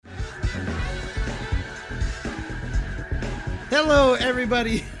Hello,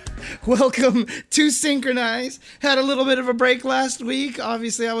 everybody. Welcome to Synchronize. Had a little bit of a break last week.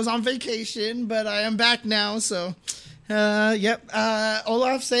 Obviously, I was on vacation, but I am back now. So,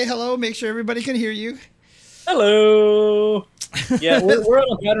 Olaf, say hello. Make sure everybody can hear you. Hello. Yeah, we're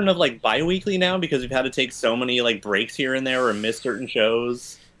on a pattern of like bi-weekly now because we've had to take so many like breaks here and there or miss certain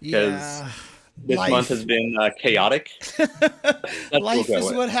shows because Yeah, this month has life. been chaotic. That's Life we'll go is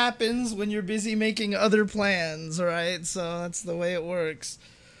with. what happens when you're busy making other plans, right? So that's the way it works.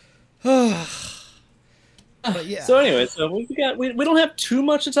 But yeah. So anyway, we don't have too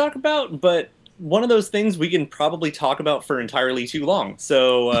much to talk about, but one of those things we can probably talk about for entirely too long.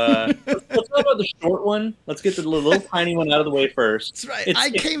 So let's talk about the short one. Let's get the little tiny one out of the way first. That's right. It's I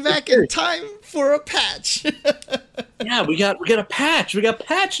it's, came it's back in very- time for a patch. yeah, we got a patch. We got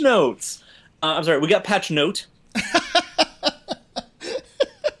patch notes. I'm sorry, we got patch note.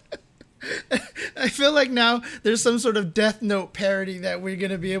 I feel like now there's some sort of Death Note parody that we're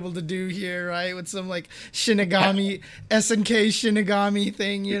gonna be able to do here, right? With some like Shinigami, SNK Shinigami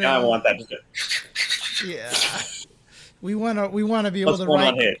thing, you I know? want that to Yeah. We wanna be able What's to going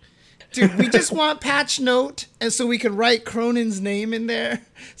on write, here? dude. We just want patch note, and so we can write Cronin's name in there,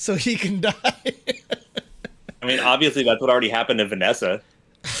 so he can die. I mean, obviously that's what already happened to Vanessa.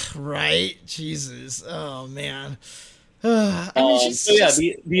 Right? Jesus. Oh man. I mean, she's So yeah, just.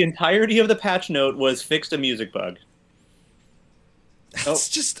 the entirety of the patch note was fixed a music bug. Oh, It's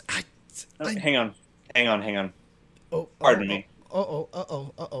just. I hang on. oh, Pardon me.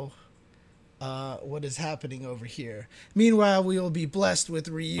 What is happening over here? Meanwhile, we will be blessed with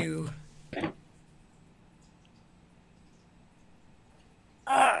Ryu.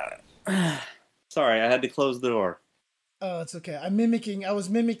 Sorry, I had to close the door. Oh, it's okay. I was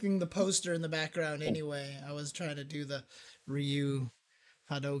mimicking the poster in the background anyway. I was trying to do the Ryu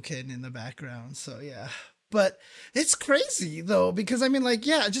Hadoken in the background. So yeah. But it's crazy though, because I mean, like,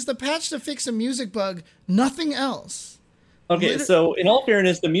 yeah, just a patch to fix a music bug, nothing else. Okay, Liter- so in all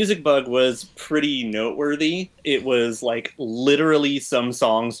fairness, the music bug was pretty noteworthy. It was like literally some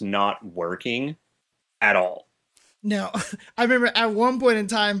songs not working at all. Now, I remember at one point in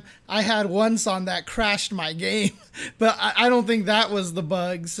time, I had one song that crashed my game, but I don't think that was the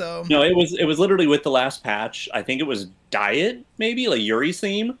bug. So, No, it was literally with the last patch. I think it was Diet, maybe like Yuri's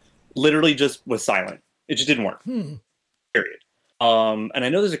theme. Literally just was silent. It just didn't work. Period. And I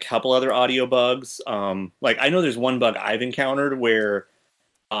know there's a couple other audio bugs. Like I know there's one bug I've encountered where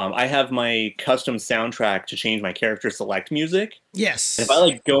I have my custom soundtrack to change my character select music. yes. And if I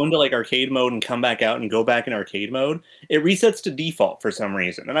like go into like arcade mode and come back out and go back in arcade mode, it resets to default for some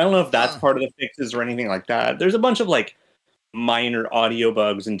reason. And I don't know if that's part of the fixes or anything like that. There's a bunch of like minor audio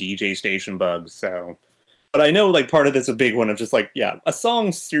bugs and DJ station bugs. So, but I know like part of this a big one of just like, yeah, a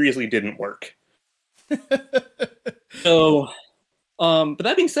song seriously didn't work. So, but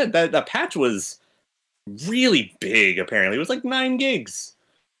that being said, that patch was really big. Apparently, it was like 9 gigs.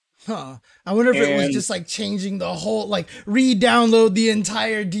 Huh. I wonder if it was And just like changing the whole, like re-download the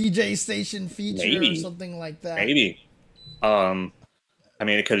entire DJ station feature or maybe, something like that. maybe. Um, I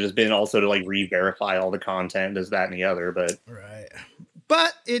mean, it could have just been also to like re-verify all the content, as that and the other, but Right.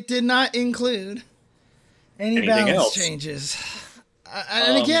 But it did not include any anything balance else. changes.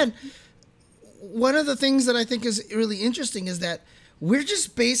 And Um, again, one of the things that I think is really interesting is that we're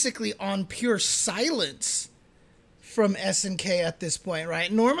just basically on pure silence from SNK at this point, right?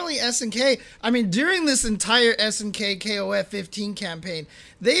 Normally SNK, I mean, during this entire SNK KOF 15 campaign,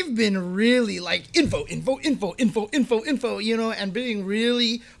 they've been really like info, you know, and being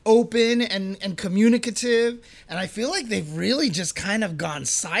really open and communicative. And I feel like they've really just kind of gone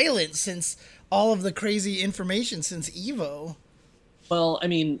silent since all of the crazy information since EVO. well, I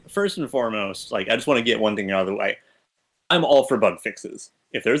mean, first and foremost, like I just want to get one thing out of the way. I'm all for bug fixes.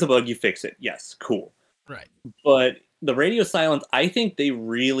 If there's a bug, you fix it. Yes, cool. Right. But the radio silence, I think they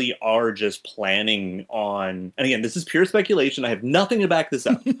really are just planning on, and again, this is pure speculation. I have nothing to back this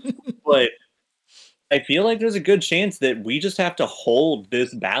up, but I feel like there's a good chance that we just have to hold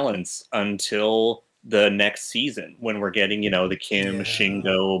this balance until the next season when we're getting, the Kim Yeah.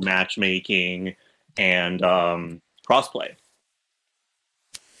 Shingo matchmaking and crossplay.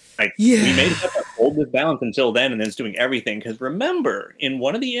 Like we may just have to hold this balance until then, and then it's doing everything. Because remember, in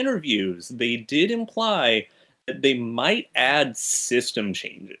one of the interviews, they did imply that they might add system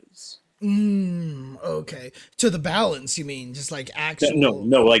changes. Okay. To the balance, you mean? Just like actual.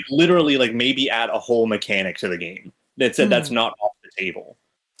 No, like literally, like maybe add a whole mechanic to the game that said that's not off the table.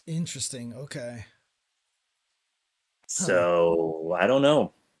 Interesting. Okay. So I don't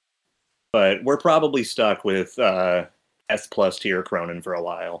know, but we're probably stuck with S plus tier Cronin for a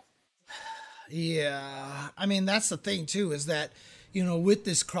while. Yeah. I mean, that's the thing too, is that, with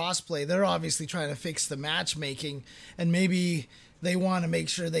this crossplay, they're obviously trying to fix the matchmaking, and maybe they want to make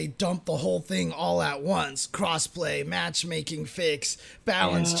sure they dump the whole thing all at once. Crossplay, matchmaking fix,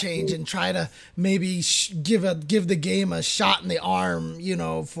 balance change, and try to maybe give the game a shot in the arm,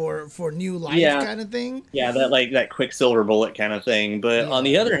 for new life kind of thing. Yeah, that quick silver bullet kind of thing. But on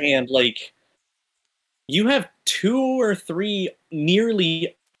the other hand, like, you have 2 or 3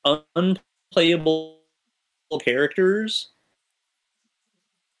 nearly unplayable characters.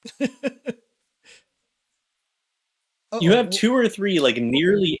 You have 2 or 3 like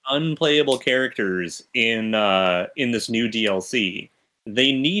nearly unplayable characters in this new DLC.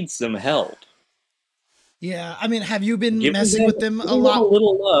 They need some help. Yeah, I mean, have you been messing with them a lot? A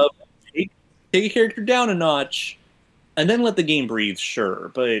little love. Take a character down a notch, and then let the game breathe.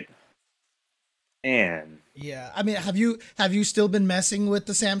 Sure, but man. Yeah, I mean, have you still been messing with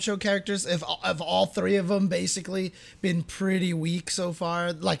the Sam Show characters? If all 3 of them basically been pretty weak so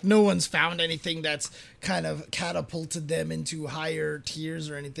far, like no one's found anything that's kind of catapulted them into higher tiers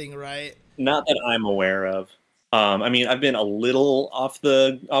or anything, right? Not that I'm aware of. I mean, I've been a little off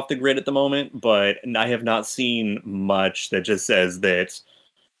the grid at the moment, but I have not seen much that just says that,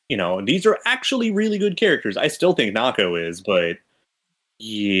 these are actually really good characters. I still think Nako is, but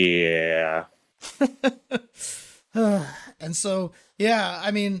yeah. And so, yeah,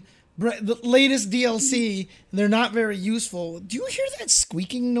 I mean, the latest DLC, they're not very useful. Do you hear that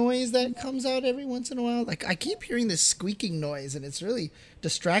squeaking noise that comes out every once in a while? Like, I keep hearing this squeaking noise, and it's really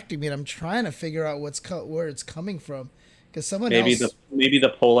distracting me, and I'm trying to figure out where it's coming from. Because someone maybe else... maybe the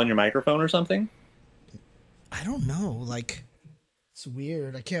pull on your microphone or something? I don't know. Like, it's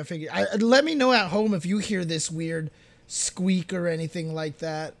weird. I can't figure... let me know at home if you hear this weird squeak or anything like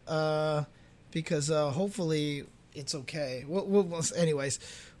that. Because hopefully it's okay. Anyways,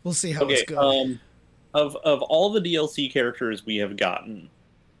 we'll see how it's going. Of all the DLC characters we have gotten,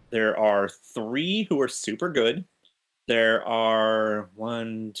 there are 3 who are super good. There are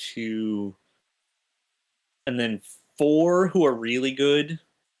 1, 2, and then 4 who are really good.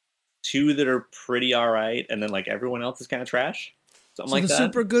 2 that are pretty alright, and then like everyone else is kind of trash. Something like that. So the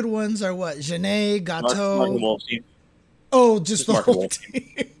super good ones are what? Janae, Gato. Mark just the whole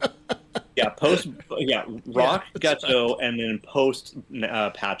team. Rock, Gato, and then post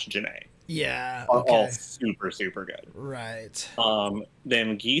patch Janae. Yeah, are all super, super good. Right.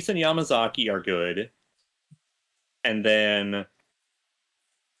 Then Geese and Yamazaki are good. And then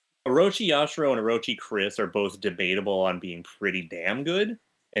Orochi Yashiro and Orochi Chris are both debatable on being pretty damn good.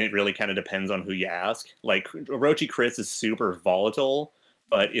 And it really kind of depends on who you ask. Like, Orochi Chris is super volatile,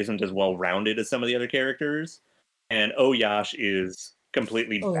 but isn't as well-rounded as some of the other characters. And Oyash is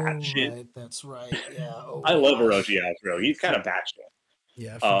completely batshit. Right, that's right. Yeah. I love Orochi Yashiro. He's kind of batshit.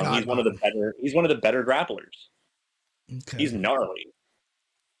 Yeah, he's one of the better. He's one of the better grapplers. Okay. He's gnarly.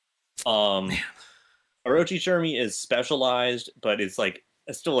 Orochi Shermie is specialized, but it's like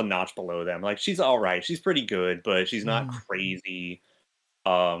still a notch below them. Like, she's all right. She's pretty good, but she's not crazy.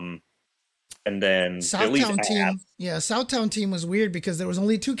 And then Southtown team. Yeah, Southtown team was weird because there was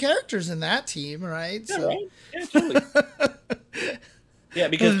only 2 characters in that team, right? Yeah, right. Yeah, totally. Yeah,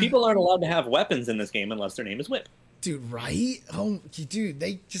 because people aren't allowed to have weapons in this game unless their name is Whip. Dude, right? Oh, dude,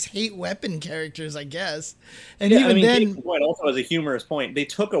 they just hate weapon characters, I guess. And then, also as a humorous point, they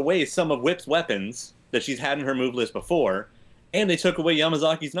took away some of Whip's weapons that she's had in her move list before, and they took away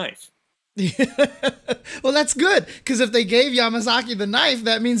Yamazaki's knife. Well, that's good, because if they gave Yamazaki the knife,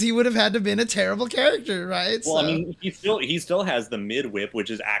 that means he would have had to been a terrible character, right? Well, I mean, he still has the mid whip,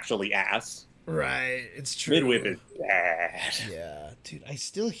 which is actually ass. Right, it's true. Mid whip is bad. Yeah, dude, I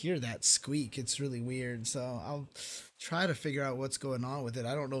still hear that squeak. It's really weird. So I'll try to figure out what's going on with it.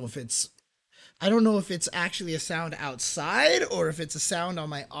 I don't know if it's actually a sound outside or if it's a sound on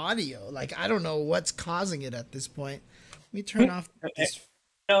my audio. Like, I don't know what's causing it at this point. Let me turn off this.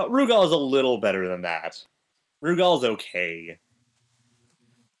 No, Rugal is a little better than that. Rugal is okay.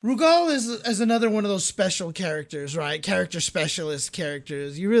 Rugal is another one of those special characters, right? Character specialist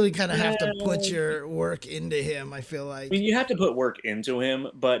characters. You really kind of have to put your work into him, I feel like. I mean, you have to put work into him,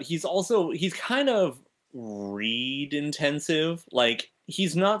 but he's kind of read intensive. Like,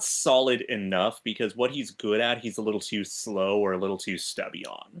 he's not solid enough because what he's good at, he's a little too slow or a little too stubby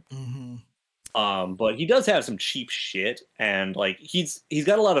on. Mm-hmm. But he does have some cheap shit, and like he's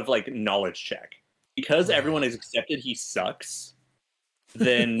got a lot of like knowledge check because everyone has accepted he sucks.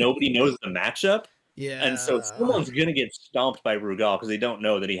 Then nobody knows the matchup. Yeah. And so someone's going to get stomped by Rugal because they don't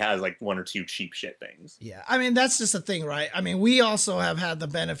know that he has like 1 or 2 cheap shit things. Yeah. I mean, that's just the thing, right? I mean, we also have had the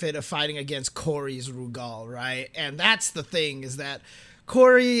benefit of fighting against Corey's Rugal, right? And that's the thing, is that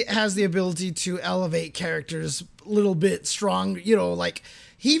Corey has the ability to elevate characters a little bit strong, like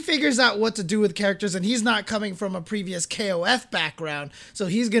he figures out what to do with characters, and he's not coming from a previous KOF background, so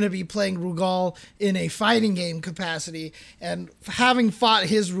he's going to be playing Rugal in a fighting game capacity, and having fought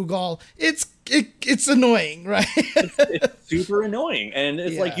his Rugal, it's annoying, right? It's super annoying, and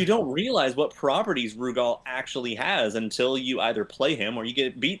it's like you don't realize what properties Rugal actually has until you either play him or you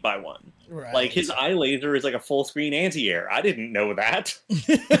get beat by one. Right. Like his eye laser is like a full screen anti-air. I didn't know that.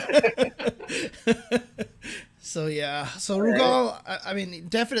 So Rugal, I mean,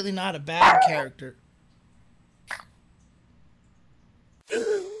 definitely not a bad character.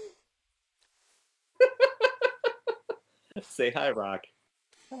 Say hi, Rock.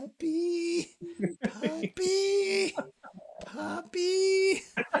 Puppy. It's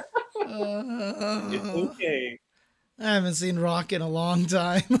okay. I haven't seen Rock in a long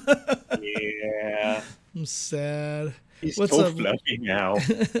time. Yeah. I'm sad. He's What's so up? fluffy now.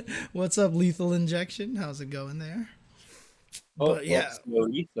 What's up, Lethal Injection? How's it going there?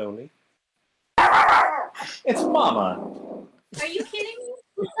 Slowly. It's Mama. Are you kidding me?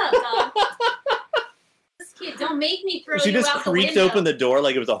 What's up, dog? This kid, don't make me throw She you just out the creaked window. open the door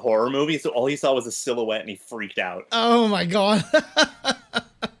like it was a horror movie, so all he saw was a silhouette and he freaked out. Oh my god.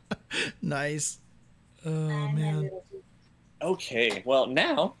 Nice. Oh man. Okay, well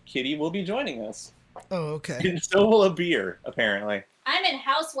now Kitty will be joining us. Oh, okay. And so will a beer, apparently. I'm in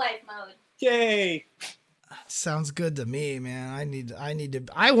housewife mode. Yay! Sounds good to me, man.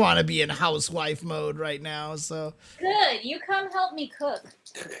 I want to be in housewife mode right now, so. Good. You come help me cook.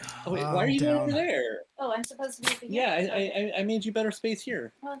 Oh, wait, I'm why are you going down. over there? Oh, I'm supposed to be. Yeah, I made you better space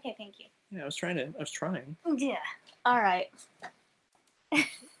here. Oh, okay, thank you. Yeah, I was trying. Yeah. All right.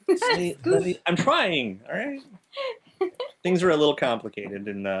 I'm trying. All right. Things are a little complicated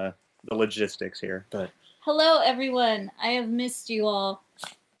in the logistics here, but Hello, everyone. I have missed you all.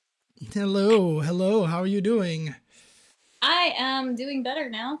 Hello. How are you doing? I am doing better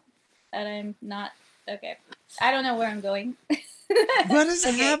now that I'm not. Okay. I don't know where I'm going. What is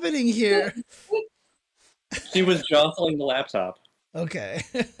happening here? she was jostling the laptop. Okay.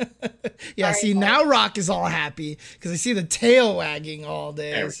 Yeah, Sorry, see, Mark. now Rock is all happy because I see the tail wagging all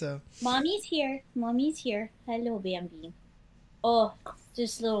day, There. so. Mommy's here. Mommy's here. Hello, Bambi. Oh,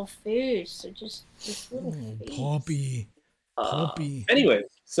 just little fish. So just little fish. Poppy. Puppy. Anyway,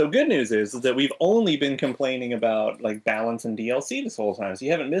 so good news is that we've only been complaining about like balance and DLC this whole time, so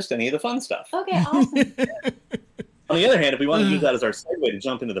you haven't missed any of the fun stuff. Okay, awesome. On the other hand, if we want to use that as our segue to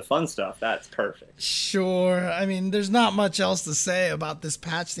jump into the fun stuff, that's perfect. Sure. I mean, there's not much else to say about this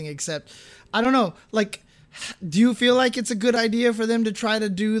patch thing except, I don't know, like, do you feel like it's a good idea for them to try to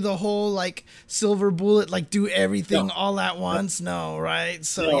do the whole, like, silver bullet, like, do everything No. all at once? No, right?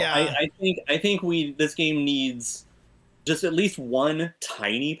 So, No, yeah. I think this game needs just at least one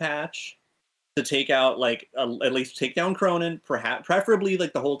tiny patch to take out like at least take down Cronin, perhaps preferably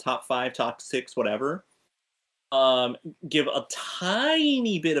like the whole top 5, top 6, whatever. Give a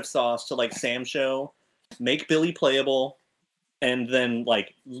tiny bit of sauce to like Sam Show, make Billy playable, and then let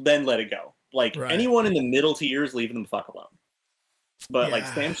it go. Like Right. anyone in the middle tiers, leave them the fuck alone. But like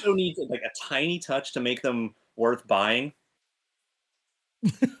Yeah. Sam Show needs like a tiny touch to make them worth buying.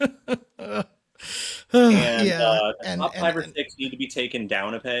 And yeah. the top 5 or 6 need to be taken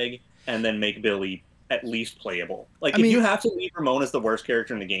down a peg, and then make Billy at least playable. Like, I if mean- you have to leave Ramon as the worst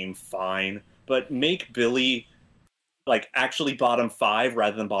character in the game, fine. But make Billy, like, actually bottom 5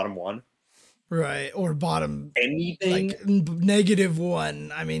 rather than bottom 1. Right. Or bottom, Anything. like,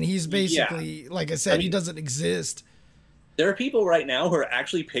 -1. I mean, he's basically, like I said, he mean- doesn't exist. There are people right now who are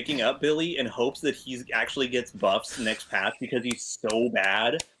actually picking up Billy in hopes that he actually gets buffs next patch because he's so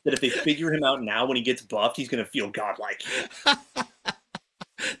bad that if they figure him out now when he gets buffed, he's going to feel godlike.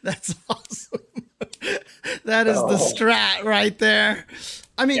 That's awesome. That is the Oh. strat right there.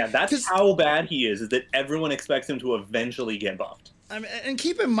 I mean, Yeah, that's 'cause- how bad he is that everyone expects him to eventually get buffed. I mean, and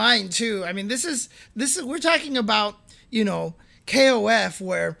keep in mind too. I mean, this is we're talking about, KOF,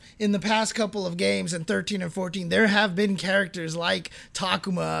 where in the past couple of games in 13 and 14 there have been characters like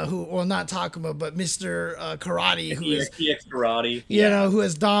Takuma, not Takuma, but Mr. Karate, who is EX Karate. who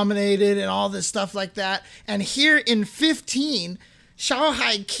has dominated and all this stuff like that. And here in 15,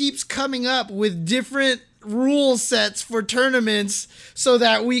 Shanghai keeps coming up with different rule sets for tournaments so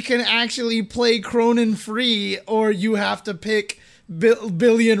that we can actually play Cronin free, or you have to pick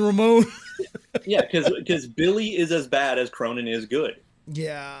Billy and Ramon. Yeah, because Billy is as bad as Cronin is good.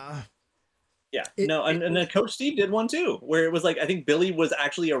 Yeah. Yeah, and then Coach Steve did one too, where it was like, I think Billy was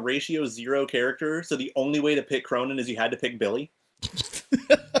actually a ratio 0 character, so the only way to pick Cronin is you had to pick Billy.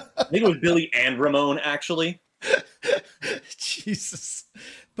 I think it was Billy and Ramon, actually. Jesus.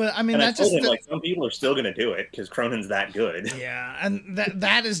 But I mean, And I that's told just him, like, some people are still going to do it because Cronin's that good. yeah, and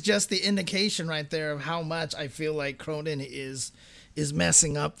that is just the indication right there of how much I feel like Cronin is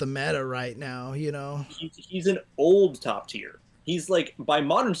messing up the meta right now. You know, He's an old top tier. He's like, by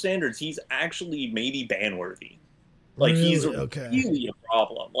modern standards, he's actually maybe ban worthy. Like, he's Really? Okay. really a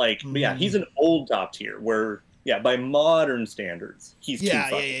problem. Like, yeah, he's an old top tier where, yeah, by modern standards, he's too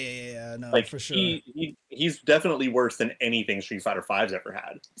fucking. Yeah, no, Like, for sure. He's definitely worse than anything Street Fighter V's ever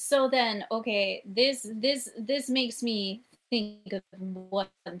had. So then, okay, this makes me think of one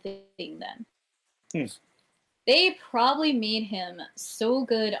thing then. They probably made him so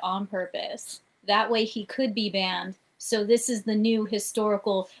good on purpose. That way he could be banned. So this is the new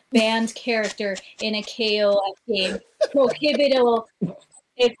historical banned character in a KOF game. Prohibito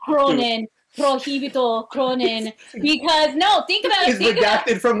Cronin. Prohibito Cronin. Because, no, think about it. He's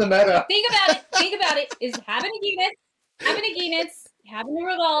redacted from the meta. Think about it. Is having a Ginitz, having a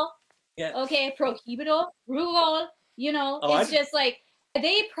Rugal. Yeah. Okay, Prohibito, Rugal. You know, it's just like,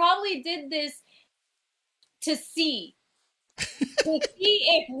 they probably did this to see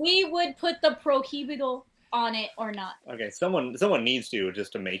if we would put the Prohibito on it or not. Okay, someone needs to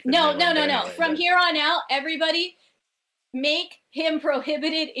just to make the No. anyway, From here on out, everybody make him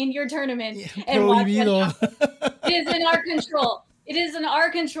prohibited in your tournament and watch what happens. It is in our control. It is in our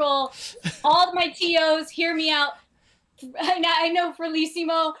control. All of my TOs, hear me out. I know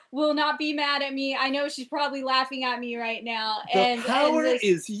Felicimo will not be mad at me. I know she's probably laughing at me right now. The power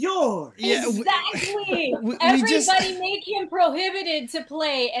is yours. Exactly. Everybody make him prohibited to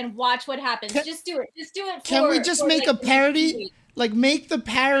play and watch what happens. Just do it. Just do it. Can we just make a parody? Like, make the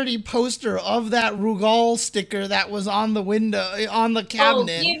parody poster of that Rugal sticker that was on the window, on the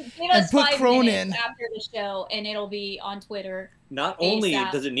cabinet, give us and put 5 Cronin minutes after the show, and it'll be on Twitter. Not only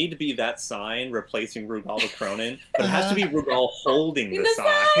does it need to be that sign replacing Rugal with Cronin, but it has to be Rugal holding the sign.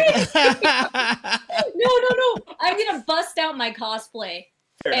 No. I'm going to bust out my cosplay.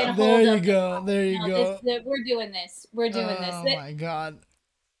 And there you go. There you go. We're doing this. We're doing this. Oh, my God.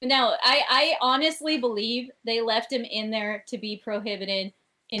 No, I honestly believe they left him in there to be prohibited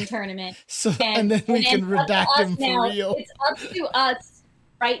in tournament. And then we can redact him for real. It's up to us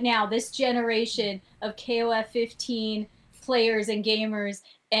right now, this generation of KOF 15 players and gamers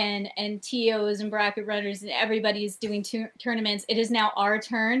and TOs and bracket runners, and everybody is doing tournaments. It is now our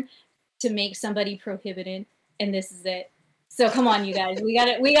turn to make somebody prohibited, and this is it. So come on, you guys. We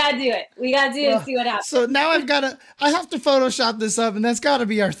gotta do it. We gotta do it and see what happens. So now I have to Photoshop this up, and that's gotta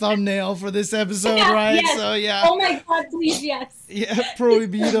be our thumbnail for this episode, right? Yes. So yeah. Oh my God, please, yes. Yeah,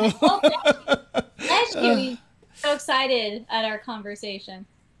 Prohibito. Actually, so excited at our conversation.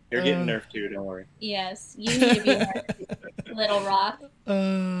 You're getting nerfed too, don't worry. Yes, you need to be nerfed, Little Rock. Oh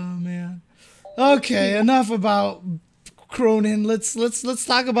man. Okay, enough about Cronin. Let's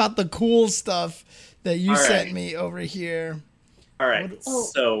talk about the cool stuff that you sent me over here. All right.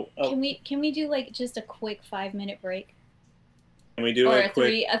 Can we do like just a quick 5-minute break? Can we do a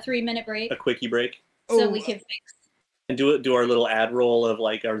 3-minute break? A quickie break. So we can fix. And do our little ad roll of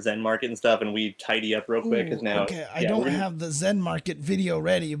like our Zen Market and stuff, and we tidy up real quick because now. Okay, I don't have the Zen Market video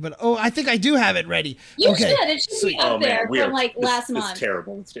ready, but I think I do have it ready. You should. It should be up there from like last month. It's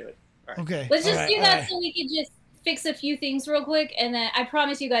terrible. Let's do it. All right. Okay. Let's just do that so we can just fix a few things real quick, and then I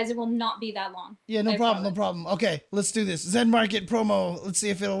promise you guys it will not be that long. Yeah, no problem. Okay, let's do this. Zen Market promo. Let's see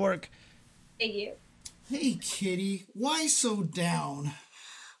if it'll work. Thank you. Hey, kitty. Why so down?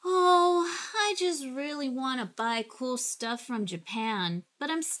 Oh, I just really want to buy cool stuff from Japan,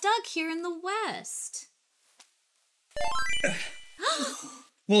 but I'm stuck here in the West.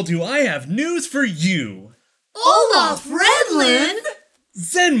 Well, do I have news for you? Olaf Redland?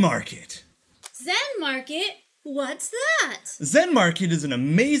 Zen Market. Zen Market? What's that? Zen Market is an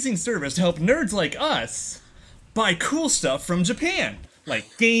amazing service to help nerds like us buy cool stuff from Japan,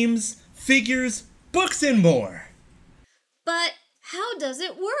 like games, figures, books, and more. But how does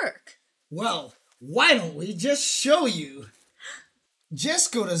it work? Well, why don't we just show you?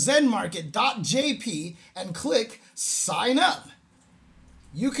 Just go to zenmarket.jp and click Sign Up.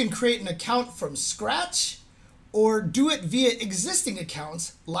 You can create an account from scratch or do it via existing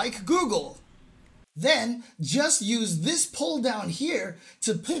accounts like Google. Then just use this pull down here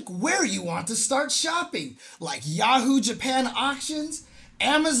to pick where you want to start shopping, like Yahoo Japan Auctions,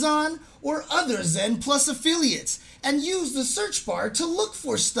 Amazon, or other Zen Plus affiliates, and use the search bar to look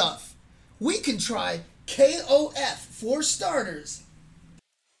for stuff. We can try KOF for starters.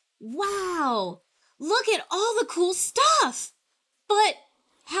 Wow! Look at all the cool stuff! But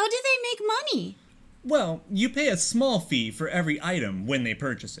how do they make money? Well, you pay a small fee for every item when they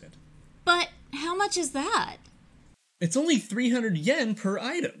purchase it. But how much is that? It's only 300 yen per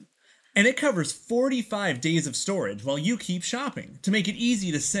item. And it covers 45 days of storage while you keep shopping to make it easy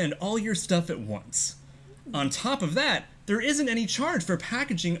to send all your stuff at once. On top of that, there isn't any charge for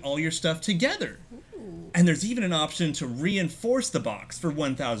packaging all your stuff together. And there's even an option to reinforce the box for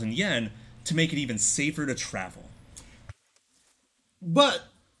 1,000 yen to make it even safer to travel. But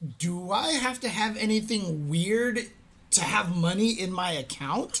do I have to have anything weird to have money in my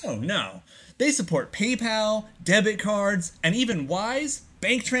account? Oh no. They support PayPal, debit cards, and even Wise,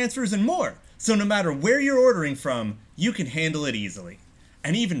 bank transfers, and more. So no matter where you're ordering from, you can handle it easily.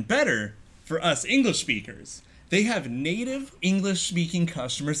 And even better, for us English speakers, they have native English-speaking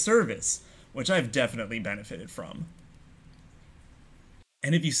customer service, which I've definitely benefited from.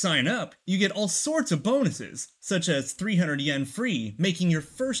 And if you sign up, you get all sorts of bonuses, such as 300 yen free, making your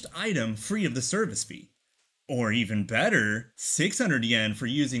first item free of the service fee. Or even better, 600 yen for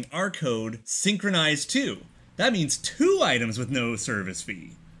using our code SYNCHRONIZE2. That means 2 items with no service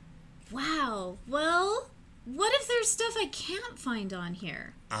fee. Wow, well, what if there's stuff I can't find on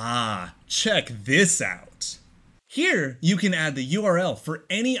here? Ah, check this out. Here, you can add the URL for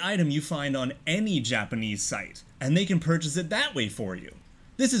any item you find on any Japanese site, and they can purchase it that way for you.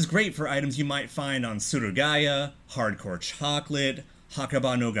 This is great for items you might find on Surugaya, Hardcore Chocolate,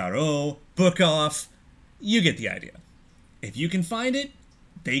 Hakaba no Garo, Book Off. You get the idea. If you can find it,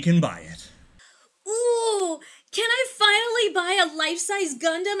 they can buy it. Ooh, can I finally buy a life-size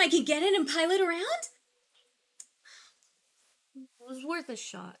Gundam I can get in and pilot around? It was worth a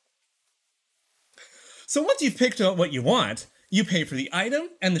shot. So once you've picked out what you want, you pay for the item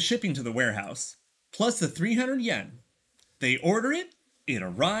and the shipping to the warehouse, plus the 300 yen. They order it, it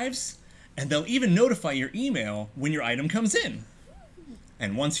arrives, and they'll even notify your email when your item comes in.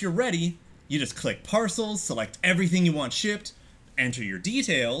 And once you're ready, you just click parcels, select everything you want shipped, enter your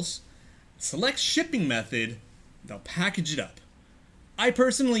details, select shipping method, they'll package it up. I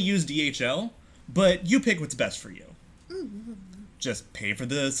personally use DHL, but you pick what's best for you. Just pay for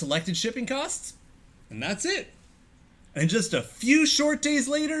the selected shipping costs, and that's it. And just a few short days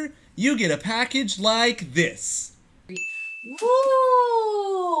later, you get a package like this.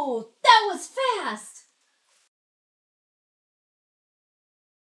 Whoa! That was fast!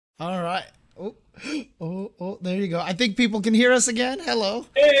 All right. Oh, there you go. I think people can hear us again. Hello.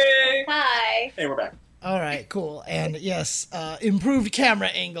 Hey! Hi. Hey, we're back. All right, cool. And yes, improved camera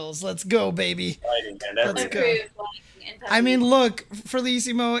angles. Let's go, baby. Lighting and Let's everything. go. Improved lighting and I mean, look,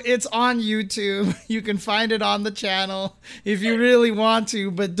 Felicimo, it's on YouTube. You can find it on the channel if you really want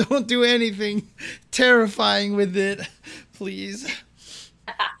to, but don't do anything terrifying with it, please.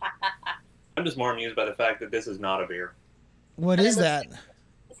 I'm just more amused by the fact that this is not a beer. What is that?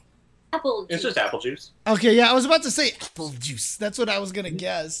 apple juice. It's just apple juice. Okay, yeah, I was about to say apple juice. That's what I was going to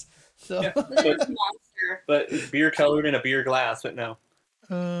guess. So, Yeah. This is monster. But beer colored in a beer glass, but no.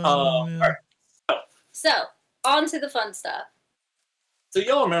 All right. So, on to the fun stuff. So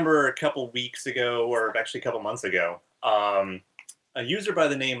y'all remember a couple weeks ago, or actually a couple months ago, a user by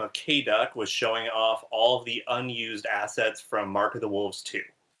the name of K-Duck was showing off all of the unused assets from Mark of the Wolves 2.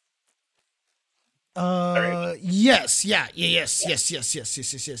 yes.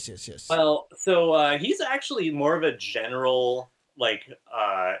 Well, so he's actually more of a general,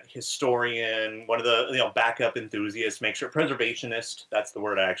 historian, one of the, backup enthusiasts, preservationist, that's the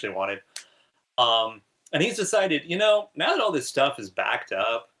word I actually wanted. And he's decided, now that all this stuff is backed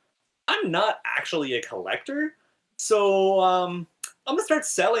up, I'm not actually a collector, so I'm going to start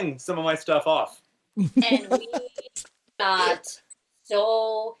selling some of my stuff off. And we got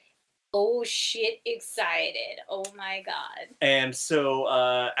so excited. Oh my god. And so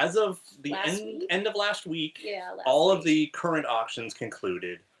as of the Last end of last week, Yeah, all of the current auctions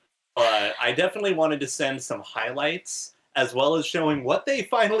concluded. But I definitely wanted to send some highlights, as well as showing what they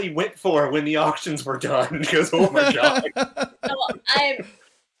finally went for when the auctions were done. Because, oh my god. So I'm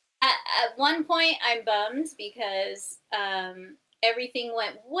at one point I'm bummed because everything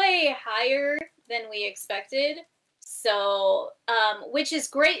went way higher than we expected. So which is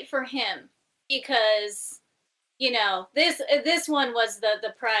great for him because this one was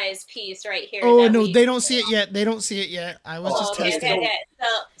the prize piece right here. Oh, that no, we- they don't see it yet. They don't see it yet. I was just okay, testing. Okay.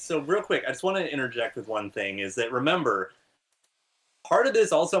 So real quick, I just want to interject with one thing, is that remember, part of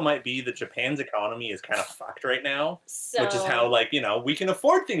this also might be that Japan's economy is kind of fucked right now, So which is how, we can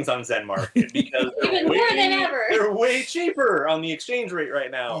afford things on Zen Market because Even more than ever. They're way cheaper on the exchange rate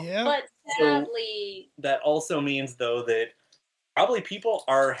right now. Yeah. but sadly That also means, though, that probably people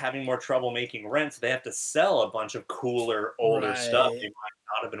are having more trouble making rent, so they have to sell a bunch of cooler, older stuff Right. they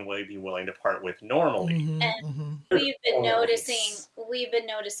might not have been willing to part with normally. Mhm, And mhm. we've been Always.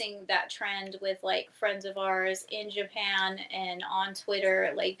 noticing that trend with like friends of ours in Japan and on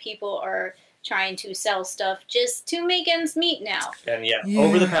Twitter. Like people are trying to sell stuff just to make ends meet now. And yeah, Yeah.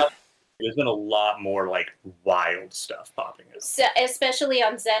 over the past, there's been a lot more like wild stuff popping up. So, especially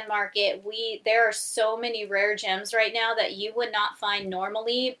on Zen Market, there are so many rare gems right now that you would not find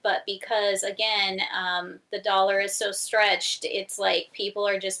normally, but because again, the dollar is so stretched, it's like people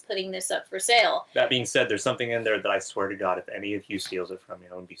are just putting this up for sale. That being said, there's something in there that I swear to God, if any of you steals it from me,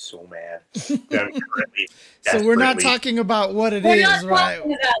 I would be so mad. I'm really So we're not desperately- talking about what it We're is, not right?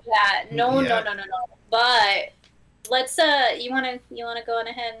 talking about that. No, Yeah. no. But let's you wanna go on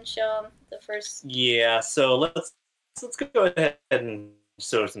ahead and show them the first. Yeah, so let's go ahead and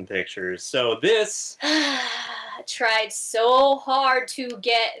show some pictures. So this Tried so hard to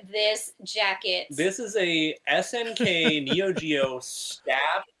get this jacket. is a SNK Neo Geo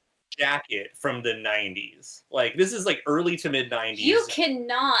staff jacket from the 90s. Like this is like early to mid 90s. You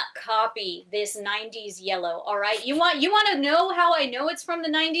cannot copy this 90s yellow, all right? You want to know how I know it's from the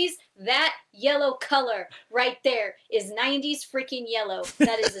 90s? That yellow color right there is 90s freaking yellow.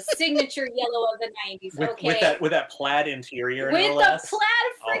 That is a signature yellow of the 90s, okay? with that plaid interior, With no the less. plaid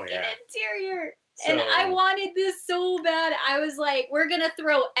Oh, freaking yeah. interior. And So- I wanted this so bad. I was like, we're going to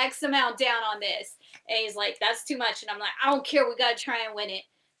throw X amount down on this. And he's like, that's too much. And I'm like, I don't care. We got to try and win it.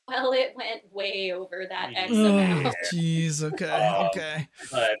 Well, it went way over that X Oh, amount. jeez. Okay. Okay.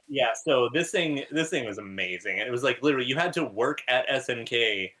 But yeah, so this thing was amazing, and it was like literally you had to work at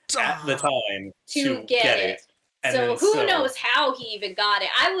SNK at the time To get it. And So then who knows how he even got it?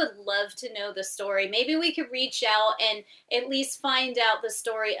 I would love to know the story. Maybe we could reach out and at least find out the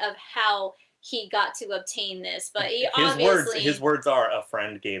story of how he got to obtain this. But he obviously his words are a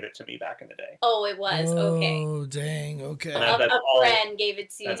friend gave it to me back in the day. Oh, it was okay. Oh, dang. Okay. And A that's all- friend gave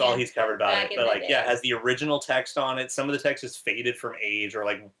it to That's him. all he's covered about back it. in But the like, yeah, day. it has the original text on it. Some of the text is faded from age or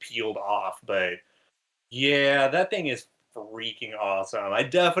like peeled off. But yeah, that thing is freaking awesome. I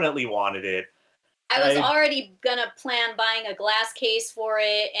definitely wanted it. I was I- already gonna plan buying a glass case for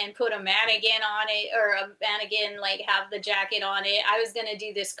it and put a mannequin on it, or a mannequin like have the jacket on it. I was gonna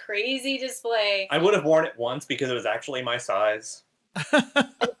do this crazy display. I would have worn it once because it was actually my size.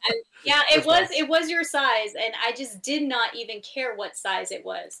 Yeah, Just once. it was your size, and I just did not even care what size it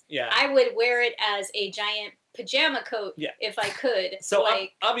was. Yeah. I would wear it as a giant pajama coat Yeah. if I could. So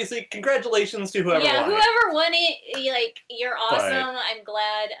like, obviously, congratulations to whoever yeah, won it. whoever won it, like you're But- awesome. I'm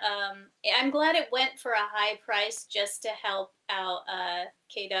glad. I'm glad it went for a high price just to help out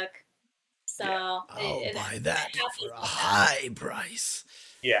K-Duck. So I'll it- buy that happy for a with that. high price.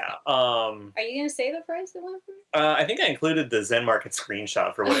 Yeah. Are you gonna say the price it went for? I think I included the Zen Market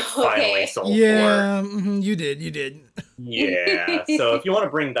screenshot for what it Okay. finally sold Yeah, you did. You did. for. Yeah. So if you want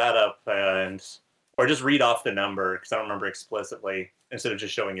to bring that up or just read off the number because I don't remember explicitly instead of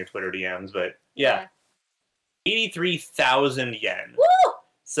just showing your Twitter DMs, but yeah. 83,000 yen. Woo!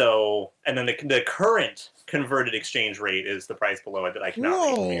 So, and then the current converted exchange rate is the price below it that I cannot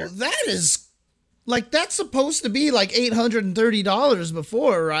read from Whoa, here. that is like that's supposed to be like $830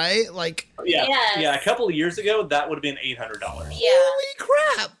 before, right? Like, Yeah, Yes. yeah. A couple of years ago, that would have been $800. Yeah. holy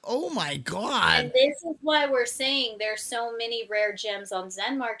crap! Oh my god! And this is why we're saying there's so many rare gems on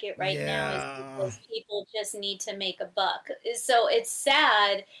Zen Market right now Yeah. is because people just need to make a buck. So it's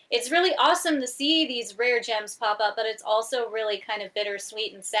sad. It's really awesome to see these rare gems pop up, but it's also really kind of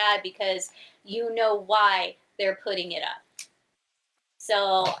bittersweet and sad because you know why they're putting it up.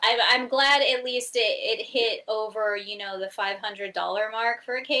 So I'm glad at least it hit over, the $500 mark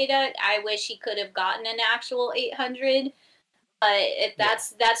for K-Duck. I wish he could have gotten an actual 800. But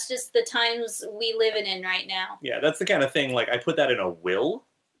that's just the times we living in right now. Yeah, that's the kind of thing. Like I put that in a will,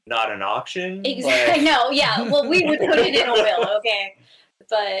 not an auction. Exactly. Like, No, yeah. Well, we would put it in a will, okay.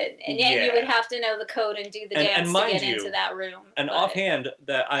 But and you Yeah. would have to know the code and do the And dance to mind get you, into that room. And but, offhand,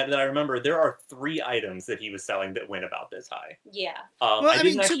 that I remember, there are 3 items that he was selling that went about this high. yeah. Well, I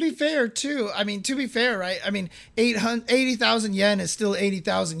mean, didn't to be fair, too. I mean, to be fair, right? I mean, 80,000 yen is still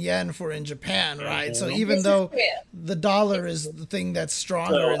 80,000 yen for in Japan, right? So Mhm. even This though is true. the dollar is the thing that's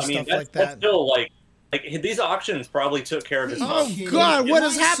stronger So, and I mean, stuff that's, like that's that. still like these auctions probably took care of his Oh month. God, what Am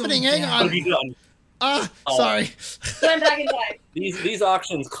is I so happening? Hang down? What have on. you done? Oh. Sorry. Went back in time. These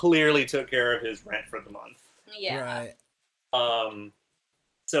auctions clearly took care of his rent for the month. Yeah. Right.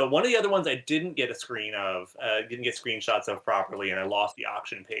 So one of the other ones I didn't get a screen of, didn't get screenshots of properly, and I lost the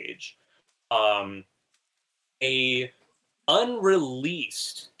auction page. A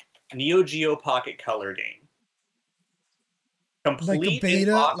unreleased Neo Geo Pocket Color game. complete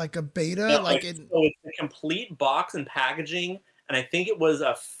like a beta, No, like so it's a complete box and packaging, and I think it was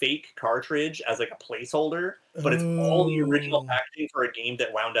a fake cartridge as like a placeholder, but it's all the original packaging for a game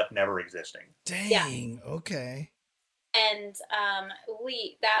that wound up never existing. Dang. Okay. And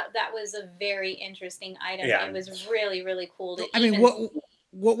that was a very interesting item. Yeah. It was really, really cool to I mean,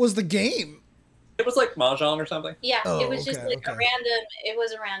 what was the game? It was like Mahjong or something. Yeah, Oh, it was just okay, like okay. it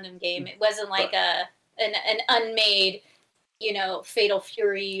was a random game. It wasn't like an unmade, Fatal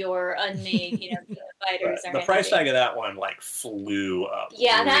Fury or unmade, fighters. The price tag of that one like flew up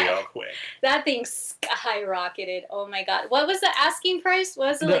real quick. That thing skyrocketed. Oh my god. What was the asking price?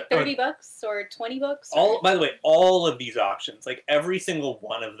 Was it like $30 or $20? By the way, all of these auctions, like every single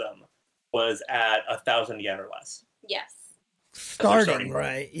one of them was at 1,000 yen or less. Yes. Starting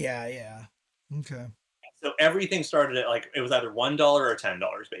right. Yeah. Okay. So everything started at like, it was either $1 or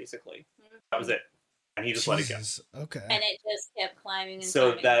 $10 basically. That was it. And he just let it go. Okay. And it just kept climbing and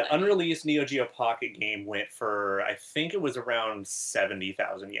So climbing that and climbing. unreleased Neo Geo Pocket game went for, I think it was around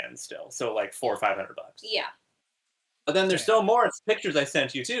 70,000 yen still. So like $400 or $500. Yeah. But then there's still more pictures I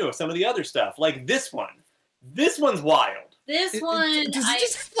sent you too of some of the other stuff. Like this one. This one's wild. This one, does it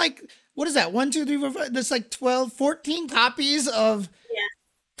just have like, what is that? 1, 2, 3, 4, 5. There's like 12, 14 copies of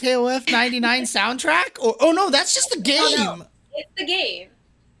KOF 99 soundtrack? Oh no, that's just the game. Oh, no. It's the game.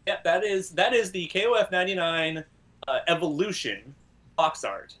 Yeah, that is the KOF 99 Evolution box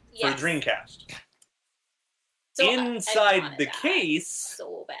art for Dreamcast. So inside the case,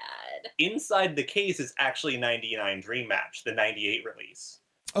 so bad. Inside the case is actually 99 Dream Match, the 98 release.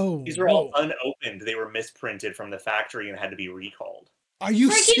 Oh, these were all unopened. They were misprinted from the factory and had to be recalled. Are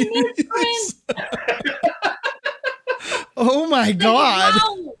you serious? Oh my god!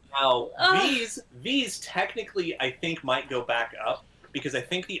 Now these technically I think might go back up because I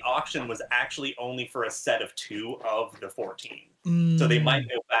think the auction was actually only for a set of 2 of the 14. So they might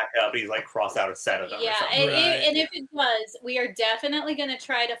go back up. He's like cross out a set of them. Yeah, and if it does, we are definitely going to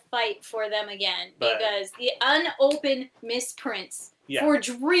try to fight for them again because the unopened misprints for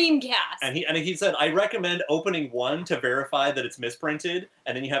Dreamcast. And he said, I recommend opening one to verify that it's misprinted,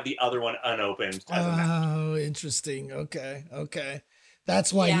 and then you have the other one unopened. Oh, interesting. Okay.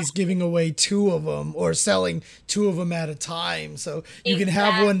 That's why he's giving away 2 of them or selling 2 of them at a time. So you can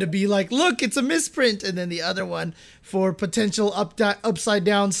have one to be like, look, it's a misprint. And then the other one for potential upside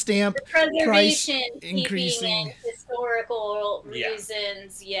down stamp price increasing. And historical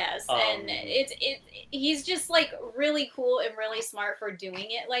reasons. Yes. And he's just like really cool and really smart for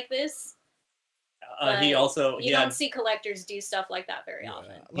doing it like this. He don't see collectors do stuff like that very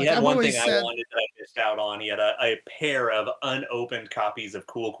often. He had one thing I wanted that I missed out on. He had a pair of unopened copies of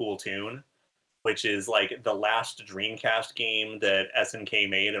Cool Cool Tune, which is like the last Dreamcast game that SNK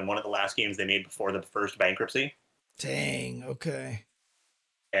made and one of the last games they made before the first bankruptcy. Dang, okay.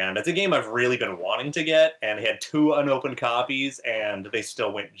 And it's a game I've really been wanting to get, and he had 2 unopened copies, and they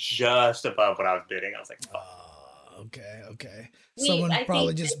still went just above what I was bidding. I was like, okay. Someone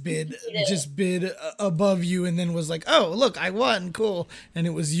probably just bid above you and then was like, oh, look, I won, cool. And it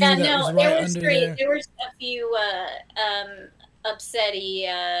was you was right under there. There were a few upsetty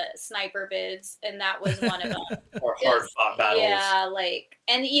sniper bids, and that was one of them. Or hard-fought battles. Yeah,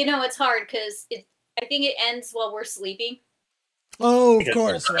 and it's hard because I think it ends while we're sleeping. Oh, of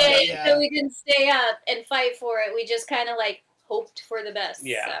course. Right, so we didn't stay up and fight for it. We just kind of hoped for the best.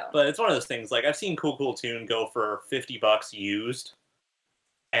 Yeah, so. But it's one of those things. Like I've seen Cool Cool Tune go for $50 used,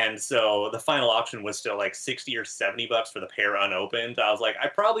 and so the final auction was still like $60 or $70 for the pair unopened. I was like, I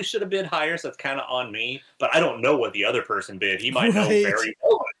probably should have bid higher, so it's kind of on me. But I don't know what the other person bid. He might know very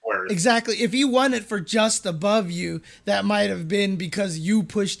well what it's worth. Exactly. If he won it for just above you, that might have been because you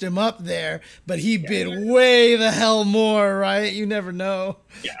pushed him up there, but he bid way the hell more, right? You never know.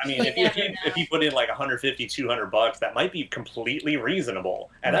 Yeah, I mean, if you put in like $150, $200, that might be completely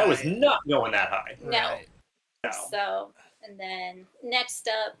reasonable. And I was not going that high. No. So, and then next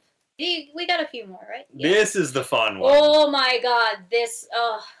up, we got a few more, right? Yeah. This is the fun one. Oh my god, this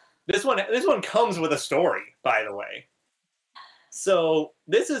one comes with a story, by the way. So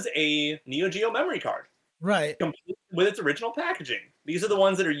this is a Neo Geo memory card. Right. Complete with its original packaging. These are the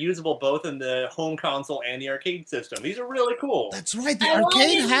ones that are usable both in the home console and the arcade system. These are really cool. That's right. The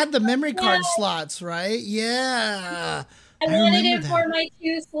arcade had the memory card slots, right? Yeah. I wanted it for my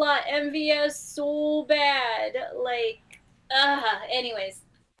 2-slot MVS so bad. Anyways.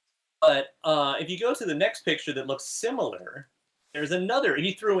 But if you go to the next picture that looks similar, there's another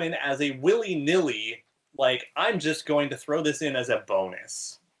he threw in as a willy-nilly, I'm just going to throw this in as a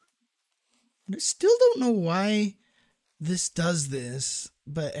bonus. I still don't know why this does this,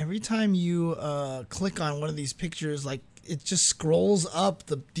 but every time you click on one of these pictures, it just scrolls up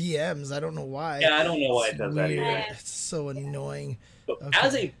the DMs. I don't know why. Yeah, I don't know why It's it does that weird. either. It's so annoying. But Okay.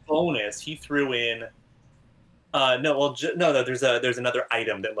 as a bonus, he threw in. No, there's another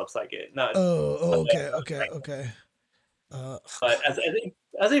item that looks like it. Not, Oh, okay. but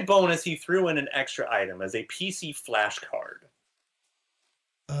as a bonus, he threw in an extra item as a PC flashcard.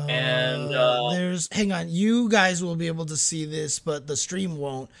 And, hang on, you guys will be able to see this, but the stream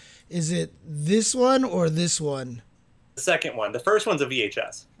won't. Is it this one or this one? The second one. The first one's a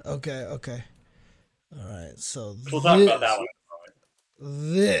VHS. Okay. All right, so We'll talk about that one in a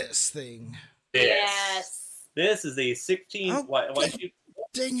moment. This thing. Yes. This is a 16. Oh, Why you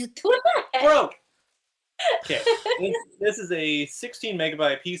Dang it! What the heck? broke? Okay, this is a 16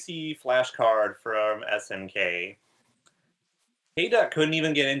 megabyte PC flash card from SNK. Hayduck couldn't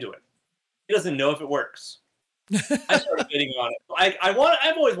even get into it. He doesn't know if it works. I started bidding on it.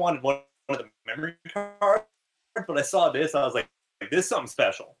 I've always wanted one of the memory cards, but I saw this. I was like, this is something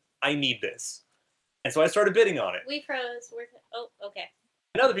special. I need this. And so I started bidding on it. We froze. Oh, okay.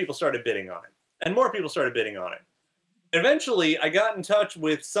 And other people started bidding on it. And more people started bidding on it. Eventually, I got in touch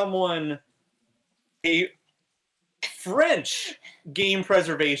with someone, a French game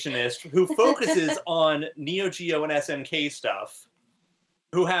preservationist who focuses on Neo Geo and SNK stuff,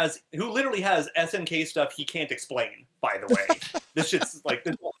 who literally has SNK stuff he can't explain, by the way. This shit's like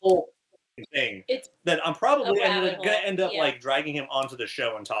this whole thing It's that I'm probably a rabbit gonna hole, end up yeah. like dragging him onto the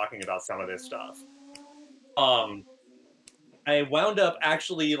show and talking about some of this stuff. I wound up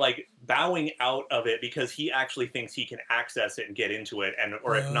actually like bowing out of it because he actually thinks he can access it and get into it,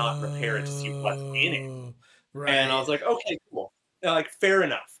 or if not, repair it to see what's in it. Right. And I was like, okay, cool. Like, fair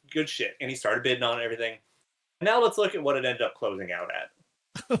enough. Good shit. And he started bidding on everything. Now let's look at what it ended up closing out at.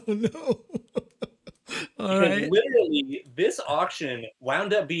 oh no! All Because right. literally, this auction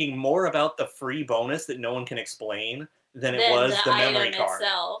wound up being more about the free bonus that no one can explain than it was the memory item card.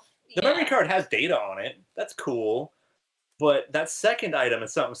 itself. The memory card has data on it. That's cool. But that second item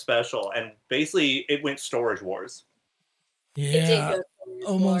is something special. And basically, it went Storage Wars. It did Yeah. go through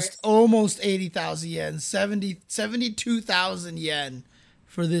Almost 80,000 yen, 72,000 yen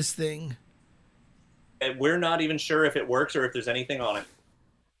for this thing. And we're not even sure if it works or if there's anything on it.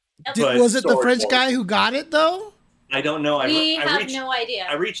 Yep. But Was it the Storage French Wars. guy who got it though? I don't know. We I have reached, no idea.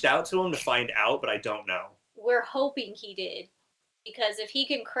 I reached out to him to find out, but I don't know. We're hoping he did, because if he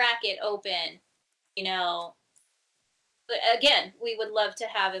can crack it open, but again, we would love to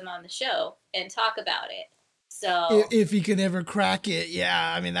have him on the show and talk about it. So If he can ever crack it,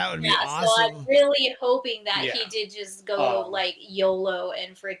 yeah. I mean, that would be So awesome. I'm really hoping that Yeah. he did just go Um, like YOLO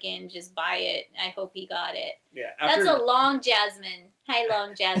and freaking just buy it. I hope he got it. Yeah. That's a long Jasmine. Hi,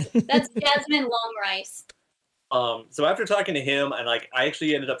 long Jasmine. That's Jasmine Long Rice. So after talking to him, and like I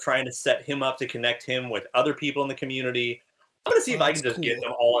actually ended up trying to set him up to connect him with other people in the community. I'm gonna see if I can That's just get cool.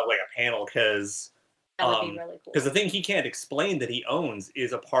 them all at like a panel because That would be really cool. the thing he can't explain that he owns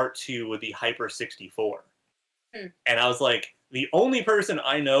is a part 2 with the Hyper 64. And I was like, the only person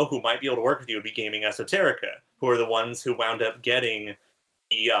I know who might be able to work with you would be Gaming Esoterica, who are the ones who wound up getting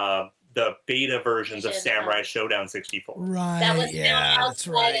the beta versions of Samurai Showdown 64. Right. That was yeah, down that's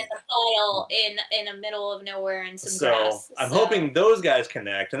outside right. in the pile in the middle of nowhere in some So grass. I'm So, hoping those guys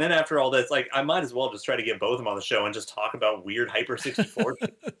connect, and then after all this, like I might as well just try to get both of them on the show and just talk about weird Hyper 64.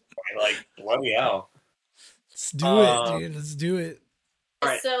 Like, bloody hell! Let's do it, dude. Let's do it.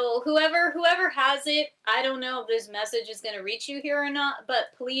 Alright. So whoever has it, I don't know if this message is going to reach you here or not,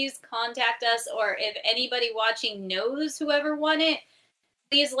 but please contact us, or if anybody watching knows whoever won it,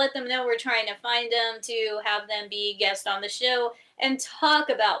 please let them know we're trying to find them to have them be a guest on the show and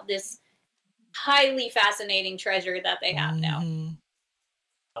talk about this highly fascinating treasure that they have now. Mhm.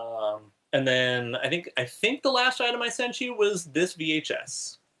 And then I think the last item I sent you was this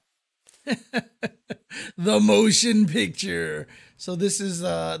VHS. The motion picture. So this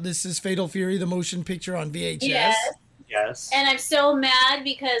is Fatal Fury, the motion picture on VHS. Yes. Yes. And I'm so mad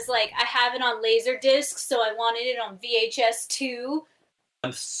because like I have it on Laserdisc, so I wanted it on VHS too,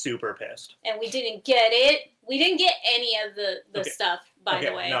 I'm super pissed. and we didn't get it. We didn't get any of the Okay. stuff, by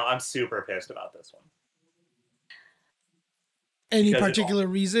the way. No, I'm super pissed about this one. Any Because it- particular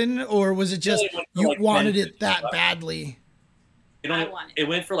reason, or was it just Really went for you like wanted 10, it that $15. badly? It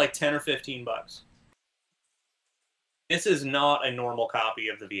went for like 10 or 15 bucks. This is not a normal copy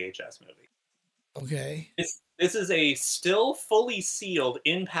of the VHS movie. Okay. This is a still fully sealed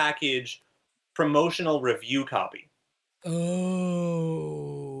in package promotional review copy.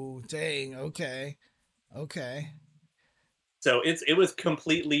 Oh, dang. Okay. So it was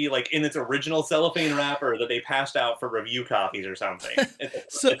completely like in its original cellophane wrapper that they passed out for review copies or something.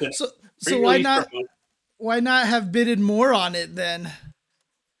 So it's a so why pre-release not? promo- Why not have bidded more on it then?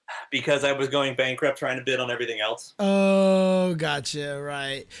 Because I was going bankrupt trying to bid on everything else. Oh, gotcha.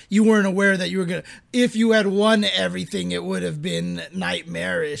 Right. You weren't aware that you were going to, if you had won everything, it would have been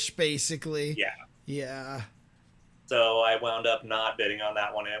nightmarish, basically. Yeah. Yeah. So I wound up not bidding on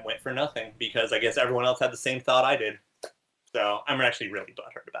that one and it went for nothing because I guess everyone else had the same thought I did. So I'm actually really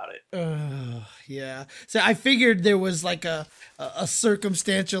butthurt about it. Yeah. So I figured there was like a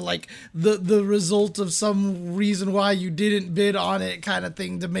circumstantial, like the result of some reason why you didn't bid on it kind of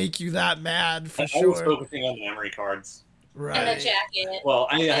thing to make you that mad for sure. I was focusing on the memory cards. Right. And the jacket. Well,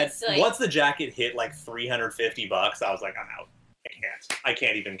 I had Like, once the jacket hit like $350, I was like, I'm out. I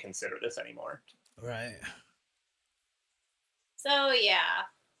can't even consider this anymore. Right. So yeah,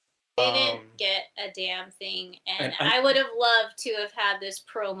 didn't get a damn thing, and and I would have loved to have had this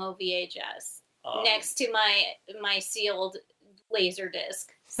promo VHS next to my sealed laser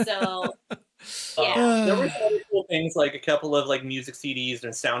disc. So yeah, there were some other cool things like a couple of like music CDs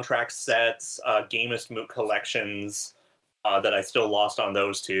and soundtrack sets, Gamist Moot collections that I still lost on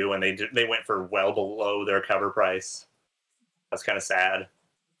those two, and they went for well below their cover price. That's kind of sad.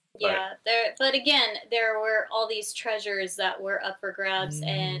 yeah. But again, there were all these treasures that were up for grabs,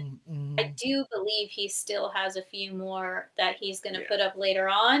 and I do believe he still has a few more that he's going to put up later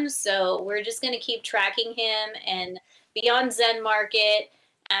on. So we're just going to keep tracking him and be on Zen Market.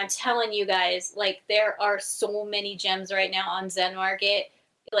 I'm telling you guys, like, there are so many gems right now on Zen Market.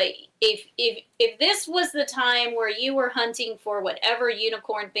 Like, if this was the time where you were hunting for whatever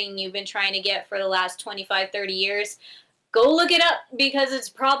unicorn thing you've been trying to get for the last 25, 30 years, go look it up because it's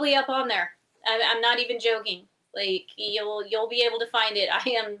probably up on there. I'm not even joking. Like, you'll be able to find it. I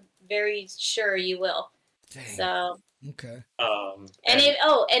am very sure you will. Dang. So okay. And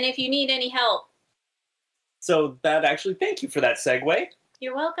if you need any help, so that actually, thank you for that segue.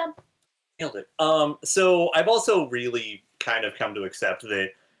 you're welcome. Nailed it. So I've also really kind of come to accept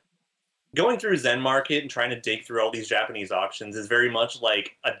that going through Zen Market and trying to dig through all these Japanese auctions is very much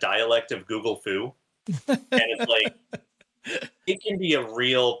like a dialect of Google Foo. And it's like, it can be a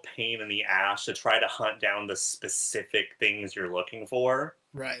real pain in the ass to try to hunt down the specific things you're looking for.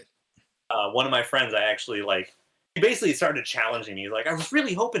 Right. One of my friends, he basically started challenging me. He's like, I was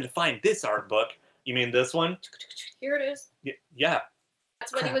really hoping to find this art book. You mean this one? Here it is. Yeah.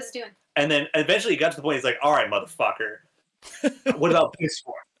 That's what he was doing. And then eventually he got to the point, he's like, all right, motherfucker. What about this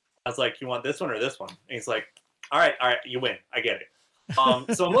one? I was like, you want this one or this one? And he's like, all right, you win. I get it.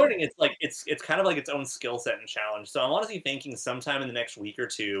 So I'm learning it's kind of like its own skill set and challenge. So I'm honestly thinking sometime in the next week or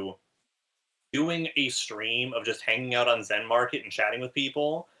two, doing a stream of just hanging out on Zen Market and chatting with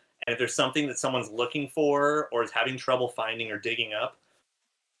people. And if there's something that someone's looking for or is having trouble finding or digging up,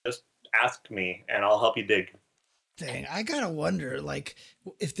 just ask me and I'll help you dig. Dang, I gotta wonder, like,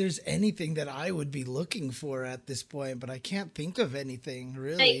 if there's anything that I would be looking for at this point, but I can't think of anything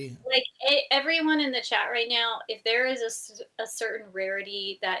really. Like everyone in the chat right now, if there is a certain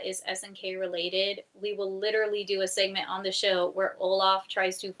rarity that is SNK related, we will literally do a segment on the show where Olaf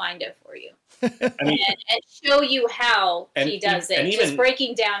tries to find it for you. And show you how he does it, even, just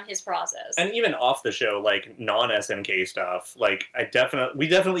breaking down his process. And even off the show, like non-SNK stuff, like we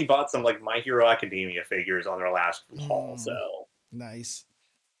definitely bought some like My Hero Academia figures on their last haul. So nice,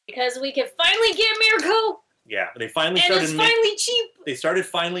 because we can finally get Mirko. Yeah, they finally cheap. They started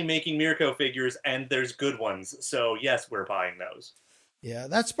finally making Mirko figures, and there's good ones. So yes, we're buying those. Yeah,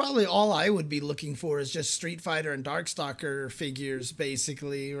 that's probably all I would be looking for is just Street Fighter and Darkstalker figures,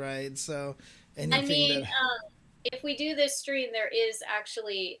 basically, right? So anything if we do this stream, there is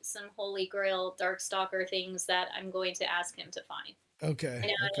actually some Holy Grail Darkstalker things that I'm going to ask him to find.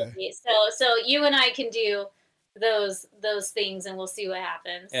 Okay. Okay. So you and I can do those things, and we'll see what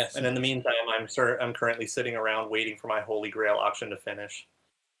happens. Yeah, and in the meantime, I'm currently sitting around waiting for my Holy Grail auction to finish.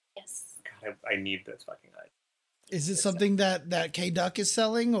 Yes. God, I need this fucking item. Is it something that K-Duck is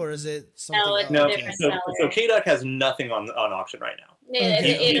selling, or is it something No, it's else? a different seller. So K-Duck has nothing on auction right now.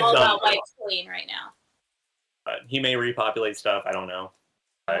 It's all about wiped clean right now. He may repopulate stuff. I don't know.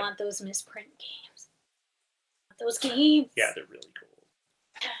 I want those misprint games. Those games. Yeah, they're really cool.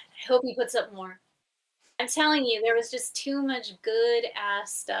 I hope he puts up more. I'm telling you, there was just too much good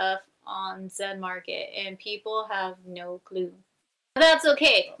ass stuff on Zen Market, and people have no clue. But that's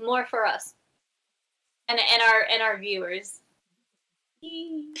okay. More for us. And our viewers.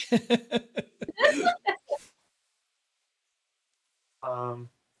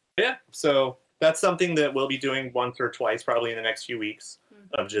 Yeah, so that's something that we'll be doing once or twice probably in the next few weeks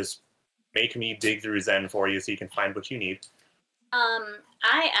of just make me dig through Zen for you so you can find what you need.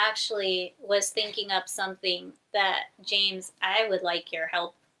 I actually was thinking up something that, James, I would like your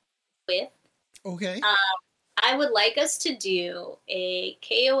help with. Okay. I would like us to do a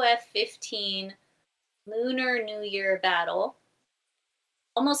KOF 15 Lunar New Year battle,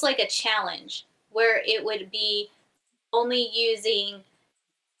 almost like a challenge, where it would be only using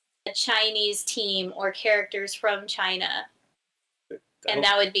a Chinese team or characters from China, and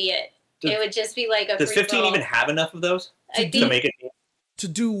that would be it. It would just be like a. Does 15 even have enough of those to make it? To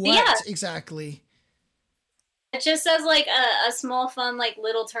do what exactly? It just says like a small, fun, like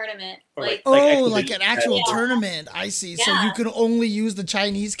little tournament. Like an actual tournament. I see. So you can only use the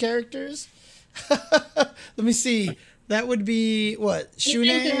Chinese characters? Let me see. That would be what? Shune?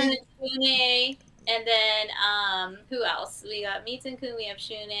 Shune. And then who else? We got Mitsuen-kun, we have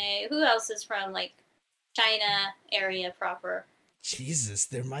Shune. Who else is from like China area proper? Jesus,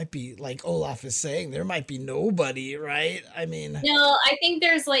 there might be, like Olaf is saying, there might be nobody, right? I mean... No, I think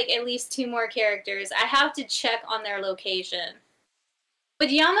there's like at least 2 more characters. I have to check on their location. Would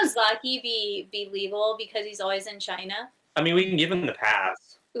Yamazaki be legal because he's always in China? I mean, we can give him the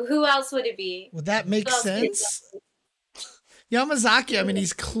pass. Who else would it be? Would that make sense? Yamazaki, I mean,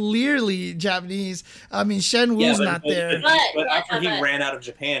 he's clearly Japanese. I mean, Shen Wu's not there. But after he ran out of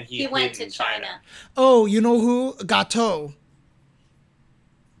Japan, he went to China. Oh, you know who? Gato.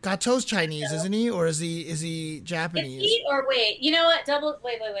 Gato's Chinese, isn't he? Or is he Japanese? Is he, or wait, you know what?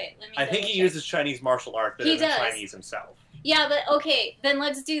 Wait. Let me. I think he uses Chinese martial art, but he's Chinese himself. Yeah, but okay, then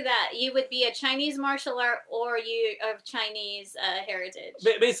let's do that. You would be a Chinese martial art, or you of Chinese heritage.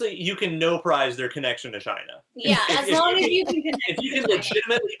 Basically, you can no prize their connection to China. Yeah, as long as you can connect. If you can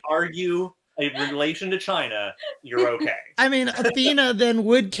legitimately argue a relation to China, you're okay. I mean, Athena then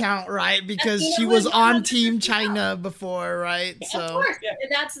would count, right? Because she was on Team China before, right? Yeah, so of course,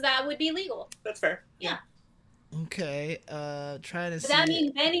 that would be legal. That's fair. Yeah. Okay, trying to see. That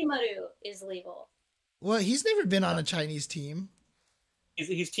means Benimaru is legal. Well, he's never been on a Chinese team.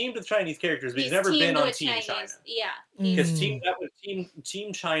 He's teamed with Chinese characters, but he's never been on Team China. Yeah. Because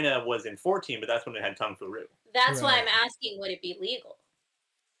Team China was in 14, but that's when it had Tang Fu Ru. That's why I'm asking, would it be legal?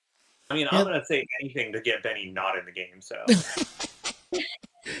 I mean, I'm going to say anything to get Benny not in the game, so.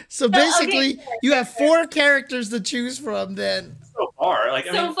 So basically, you have 4 characters to choose from then. So far.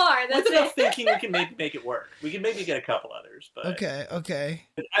 That's with enough thinking, we can maybe make it work. We can maybe get a couple others. But Okay.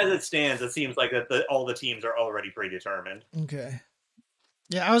 As it stands, it seems like that all the teams are already predetermined. Okay.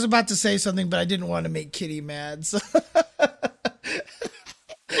 Yeah, I was about to say something, but I didn't want to make Kitty mad, so...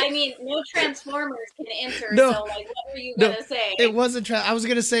 I mean, no Transformers can enter, no, so, like, what were you going to say? It wasn't... I was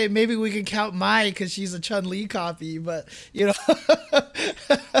going to say maybe we can count Mai because she's a Chun-Li copy, but, you know...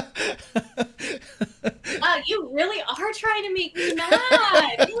 Wow, you really are trying to make me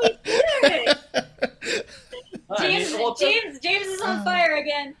mad! Really good! James is on fire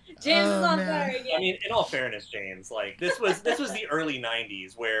again! James is on fire again! I mean, in all fairness, James, like, this was the early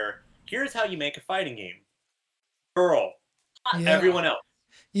 90s, where here's how you make a fighting game. Girl. Everyone else.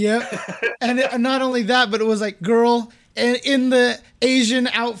 Yeah, and not only that, but it was like girl and in the Asian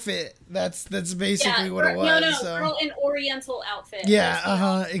outfit. That's basically what it was. Girl in Oriental outfit.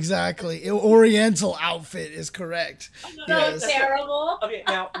 Yeah, exactly. Oriental outfit is correct. Yes. Terrible. Okay,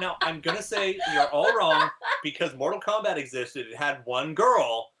 now I'm gonna say you're all wrong because Mortal Kombat existed. It had one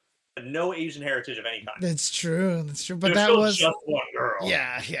girl, but no Asian heritage of any kind. That's true. But There's that was just one girl.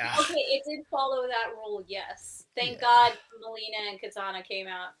 Yeah. Okay, it did follow that rule. Yes. Thank God Melina and Katana came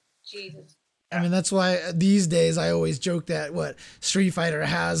out. Jesus. I mean, that's why these days I always joke that Street Fighter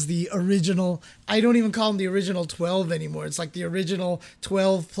has the original. I don't even call them the original 12 anymore. It's like the original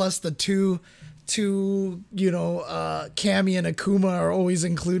 12 plus the two Cammy and Akuma are always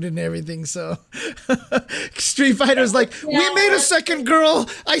included in everything. So Street Fighter's like, we made a second girl.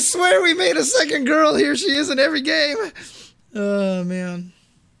 I swear we made a second girl. Here she is in every game. Oh man.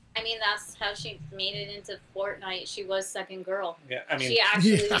 I mean, that's how she made it into Fortnite. She was second girl. Yeah, I mean, she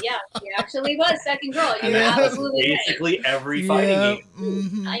actually was second girl. You're absolutely basically right. every fighting game.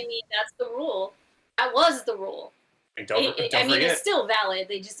 Mm-hmm. I mean, that's the rule. That was the rule. And don't forget, it's still valid.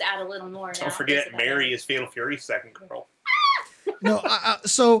 They just add a little more. Don't forget, Mary is Fatal Fury's second girl. No,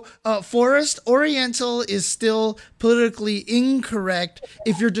 so Forrest, Oriental is still politically incorrect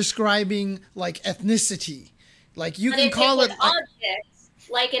if you're describing like ethnicity. Like you can call it object.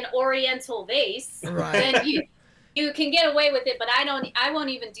 Like an Oriental vase, right? Then you can get away with it, but I won't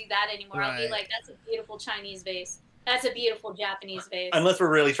even do that anymore. Right. I'll be like, that's a beautiful Chinese vase. That's a beautiful Japanese vase. Unless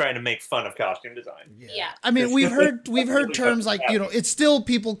we're really trying to make fun of costume design. Yeah. I mean, we've heard terms like, it's still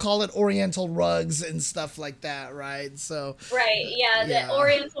people call it Oriental rugs and stuff like that, right? So right, yeah. The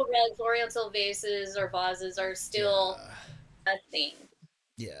Oriental rugs, Oriental vases or vases are still a thing.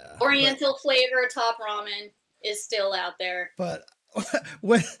 Yeah. Oriental flavor top ramen is still out there. But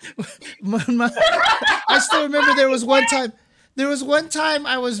when I still remember there was one time. There was one time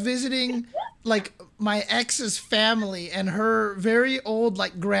I was visiting like my ex's family, and her very old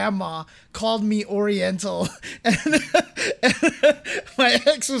like grandma called me Oriental, and my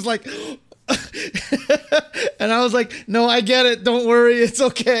ex was like, and I was like, no, I get it. Don't worry, it's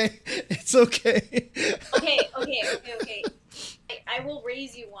okay. It's okay. Okay. I will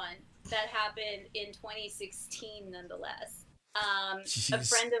raise you one that happened in 2016, nonetheless. A Jeez.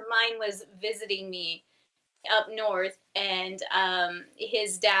 friend of mine was visiting me up north, and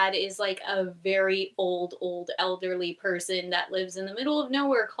his dad is like a very old elderly person that lives in the middle of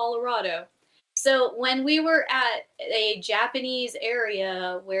nowhere, Colorado. So when we were at a Japanese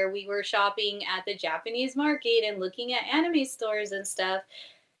area where we were shopping at the Japanese market and looking at anime stores and stuff,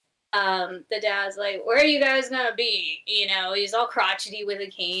 the dad's like, where are you guys gonna be? You know, he's all crotchety with a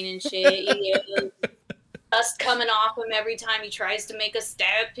cane and shit. You know, dust coming off him every time he tries to make a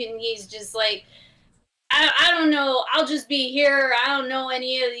step, and he's just like, I don't know, I'll just be here. I don't know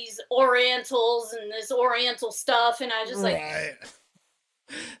any of these Orientals and this Oriental stuff. And I just like,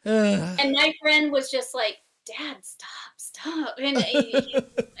 Right. and my friend was just like, Dad, stop. And he's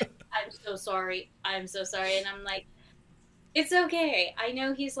like, I'm so sorry. And I'm like, it's okay. I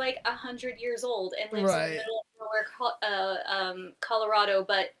know he's like 100 years old and lives in the middle of nowhere, Colorado,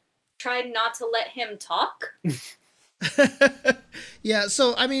 but try not to let him talk. Yeah,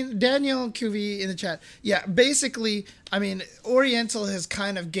 so I mean, Daniel QV in the chat. Yeah, basically, I mean, Oriental has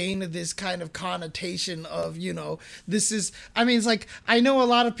kind of gained this kind of connotation of, you know, this is, I mean, it's like, I know a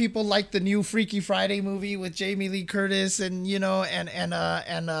lot of people like the new Freaky Friday movie with Jamie Lee Curtis and, you know, and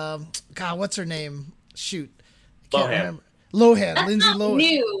God, what's her name? Shoot. Can't remember. Lohan, That's Lindsay not Lohan.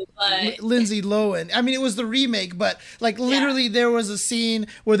 new, but Lindsay Lohan. I mean, it was the remake, but like literally there was a scene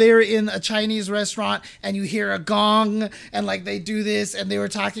where they were in a Chinese restaurant and you hear a gong and like they do this and they were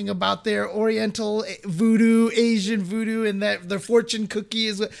talking about their Oriental voodoo, Asian voodoo, and that their fortune cookie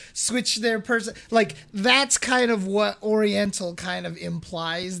is what switch their person. Like that's kind of what Oriental kind of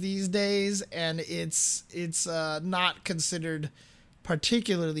implies these days, and it's not considered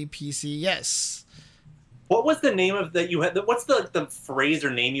particularly PC. Yes. What was the name of that you had? What's the phrase or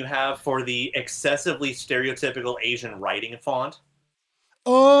name you have for the excessively stereotypical Asian writing font?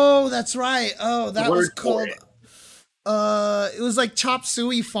 Oh, that's right. Oh, that was Word for called. It was like chop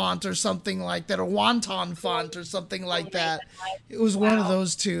suey font or something like that, or wonton font or something like that. It was one of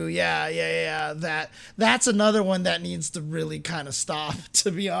those two. Yeah. That's another one that needs to really kind of stop.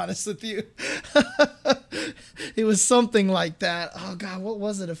 To be honest with you, it was something like that. Oh God, what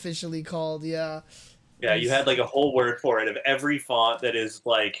was it officially called? Yeah. Yeah, you had like a whole word for it of every font that is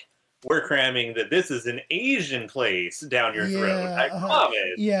like, we're cramming that this is an Asian place down your throat. I promise.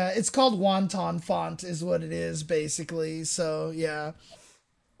 Yeah, it's called wonton font is what it is basically. So yeah.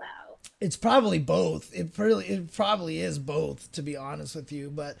 wow. It's probably both. It probably is both, to be honest with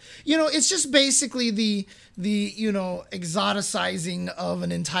you. But you know, it's just basically the you know, exoticizing of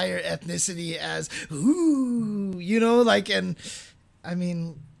an entire ethnicity as ooh, you know, like, and I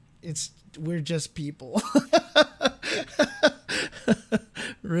mean, we're just people.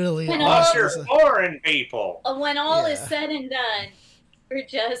 Really. Unless you're foreign people. When all is said and done, we're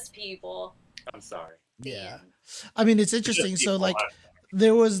just people. I'm sorry. Yeah. I mean, it's interesting. So like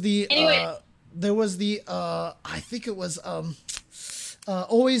there was the I think it was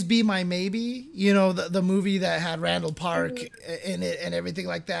Always Be My Maybe, you know, the movie that had Randall Park in it and everything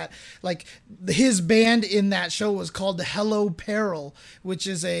like that. Like his band in that show was called the Hello Peril, which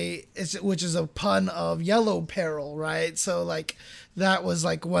is a pun of Yellow Peril, right? So like that was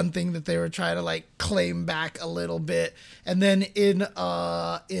like one thing that they were trying to like claim back a little bit. And then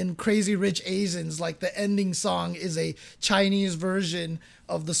in Crazy Rich Asians, like the ending song is a Chinese version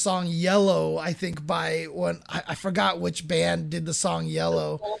of the song Yellow, I think by one, I forgot which band did the song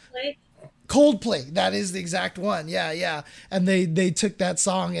Yellow. Coldplay, that is the exact one. Yeah. And they took that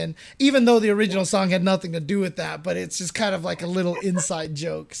song, and even though the original song had nothing to do with that, but it's just kind of like a little inside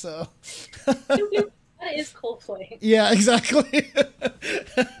joke. So That is Coldplay. yeah, exactly.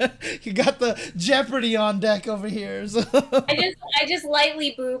 You got the Jeopardy on deck over here. So. I just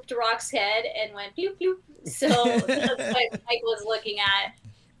lightly booped Rock's head and went bloop bloop. So that's why Mike was looking at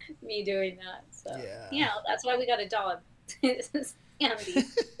me doing that. So yeah, that's why we got a dog. Andy.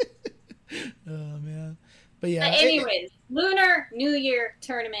 Oh man, but yeah. But anyways, Lunar New Year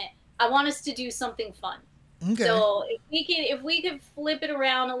tournament. I want us to do something fun. Okay. So if we could flip it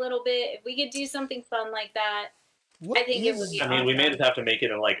around a little bit, if we could do something fun like that, I think it would be. I mean, we may just have to make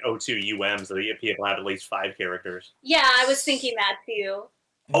it in like O2 UM so that people have at least 5 characters. Yeah, I was thinking that too.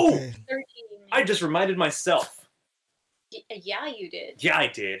 Oh, 13. I just reminded myself. Yeah, you did. Yeah, I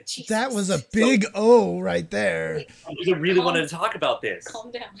did. Jesus. That was a big O right there. I really wanted to talk about this.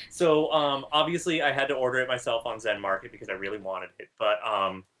 Calm down. So, obviously, I had to order it myself on Zen Market because I really wanted it. But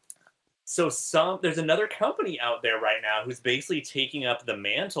there's another company out there right now who's basically taking up the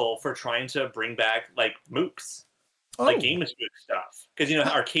mantle for trying to bring back like MOOCs, like Gamers MOOC stuff. Because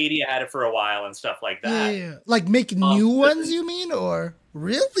Arcadia had it for a while and stuff like that. Yeah, like make new ones, you mean, or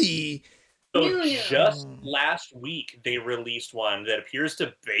really? So just last week they released one that appears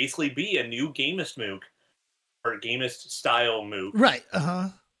to basically be a new Gamist MOOC or Gamist style MOOC. Right.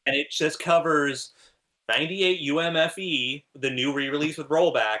 And it just covers 98 UMFE, the new re-release with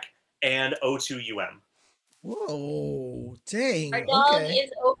rollback, and O2 UM. Whoa, dang. Our dog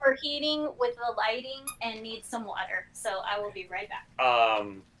is overheating with the lighting and needs some water, so I will be right back.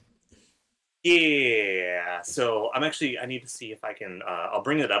 Yeah, so I need to see if I can, I'll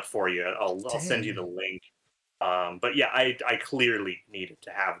bring it up for you. I'll send you the link. But yeah, I clearly needed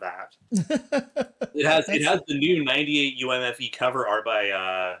to have that. It has the new 98 UMFE cover art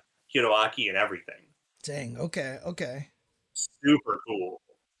by Hiroaki and everything. Dang, okay. Super cool.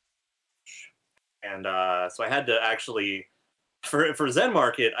 And so I had to actually, for Zen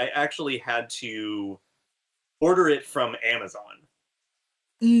Market, I actually had to order it from Amazon.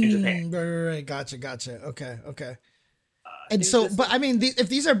 In Japan. Right. Gotcha. Okay. And so, but I mean, if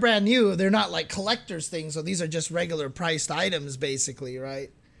these are brand new, they're not like collector's things. So these are just regular priced items, basically,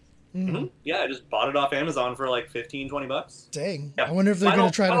 right? Mm-hmm. Yeah, I just bought it off Amazon for like $15-20. Dang. Yeah. I wonder if they're going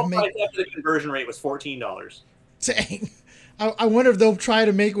to try to make. After the conversion rate was $14. Dang. I wonder if they'll try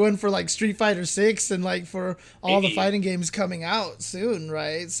to make one for like Street Fighter 6 and like for all the fighting games coming out soon,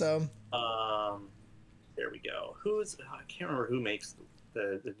 right? So. There we go. I can't remember who makes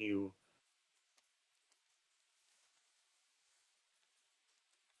the new.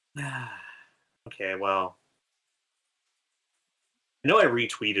 Okay, well, I know I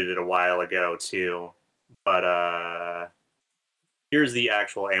retweeted it a while ago too, but here's the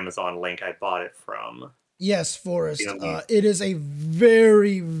actual Amazon link I bought it from. Yes, Forrest. It is a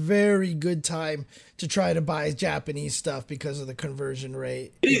very, very good time to try to buy Japanese stuff because of the conversion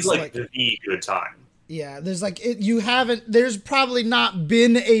rate. It is like the good time. Yeah, there's probably not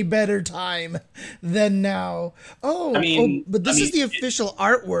been a better time than now. But this is the official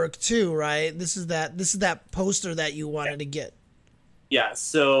artwork too, right? This is that poster that you wanted to get. Yeah,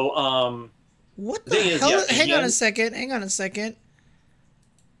 so what the hell? Hang on a second.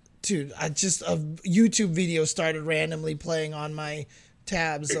 Dude, a YouTube video started randomly playing on my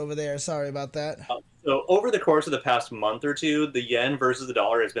tabs over there. Sorry about that. So over the course of the past month or two, the yen versus the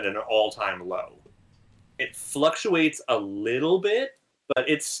dollar has been at an all-time low. It fluctuates a little bit, but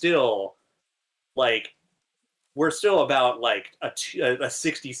it's still like we're still about like a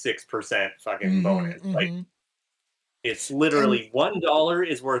 66% fucking bonus. Mm-hmm. Like it's literally $1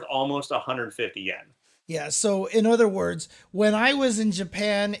 is worth almost 150 yen. Yeah, so in other words, when I was in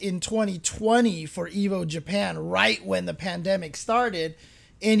Japan in 2020 for Evo Japan, right when the pandemic started,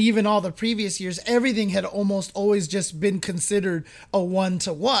 and even all the previous years, everything had almost always just been considered a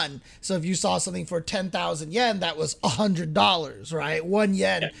 1-to-1. So if you saw something for 10,000 yen, that was $100, right? 1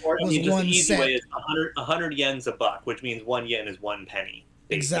 yen was 1 cent. Way is 100 yen's a buck, which means 1 yen is 1 penny.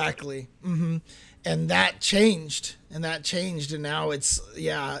 Basically. Exactly. Mm-hmm. And that changed. And now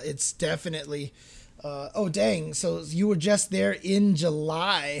it's definitely... dang. So you were just there in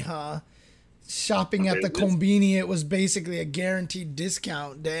July, huh? Shopping at the Konbini, it was basically a guaranteed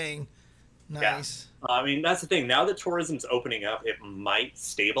discount. Dang. Nice. Yeah. I mean, that's the thing. Now that tourism's opening up, it might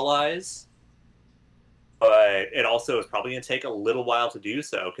stabilize. But it also is probably going to take a little while to do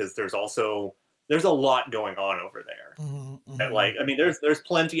so because there's a lot going on over there. Mm-hmm. And like, I mean, there's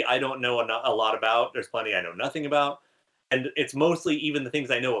plenty I don't know a lot about. There's plenty I know nothing about. And it's mostly even the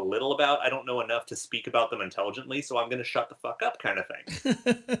things I know a little about, I don't know enough to speak about them intelligently, so I'm going to shut the fuck up kind of thing.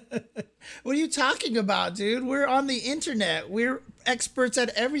 What are you talking about, dude? We're on the internet. We're experts at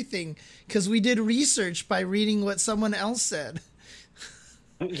everything because we did research by reading what someone else said.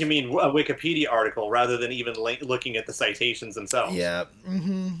 You mean a Wikipedia article rather than even looking at the citations themselves? Yeah,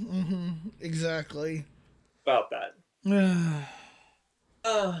 exactly. About that.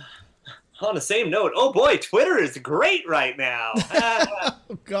 On the same note, oh boy, Twitter is great right now.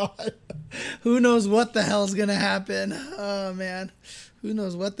 Oh God, who knows what the hell's gonna happen? Oh man, who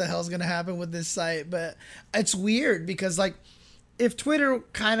knows what the hell's gonna happen with this site? But it's weird because like, if Twitter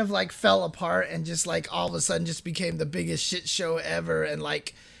kind of like fell apart and just like all of a sudden just became the biggest shit show ever, and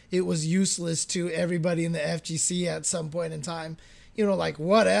like it was useless to everybody in the FGC at some point in time, like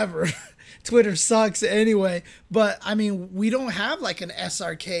whatever. Twitter sucks anyway, but I mean, we don't have like an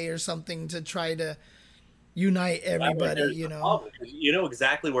SRK or something to try to, unite That way everybody, there's you the know. problem, 'cause you know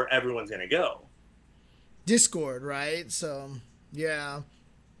exactly where everyone's going to go. Discord, right? So, yeah.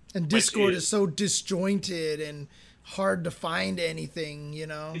 And Discord is so disjointed and hard to find anything, you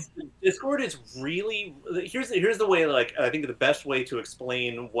know. Discord is really here's the way, like, I think the best way to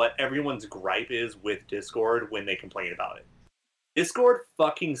explain what everyone's gripe is with Discord when they complain about it. Discord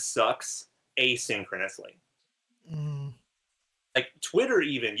fucking sucks asynchronously. Like Twitter,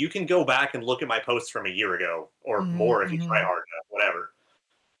 even you can go back and look at my posts from a year ago or more if you try hard enough, whatever.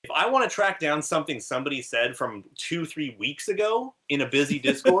 If I want to track down something somebody said from 2-3 weeks ago in a busy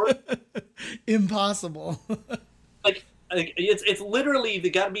Discord, impossible. like it's literally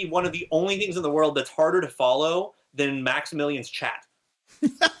got to be one of the only things in the world that's harder to follow than Maximilian's chat.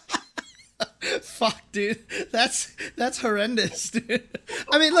 Fuck, dude. That's horrendous, dude.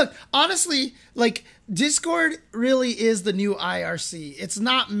 I mean, look, honestly, like, Discord really is the new IRC. It's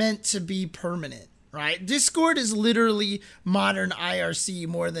not meant to be permanent, right? Discord is literally modern IRC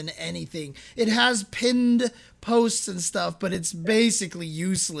more than anything. It has pinned posts and stuff, but it's basically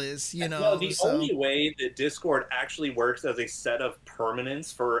useless, you know? No, the only way that Discord actually works as a set of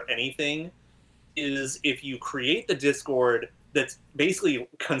permanence for anything is if you create the Discord that's basically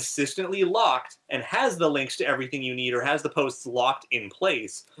consistently locked and has the links to everything you need or has the posts locked in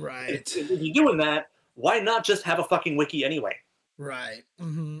place. Right. If you're doing that, why not just have a fucking wiki anyway? Right.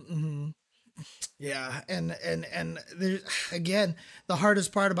 Yeah, and there's, again, the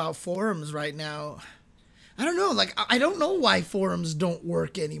hardest part about forums right now, I don't know, like, I don't know why forums don't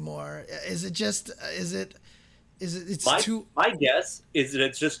work anymore. Is it just, My guess is that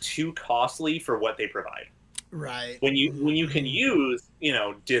it's just too costly for what they provide. Right. When you can use, you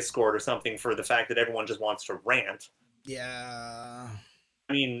know, Discord or something for the fact that everyone just wants to rant. Yeah.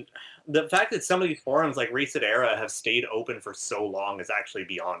 I mean, the fact that some of these forums like Reset Era have stayed open for so long is actually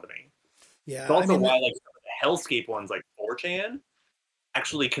beyond me. Yeah. It's also why, like, some of the hellscape ones like 4chan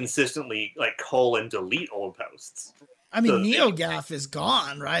actually consistently, like, cull and delete old posts. I mean, NeoGAF is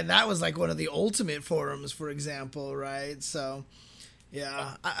gone, right? That was like one of the ultimate forums, for example, right? So,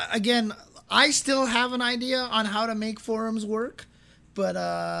 yeah. Again, I still have an idea on how to make forums work, but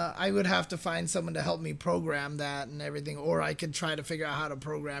I would have to find someone to help me program that and everything, or I could try to figure out how to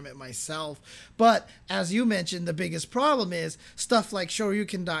program it myself. But as you mentioned, the biggest problem is stuff like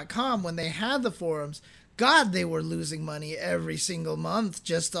Shoryuken.com, when they had the forums, God, they were losing money every single month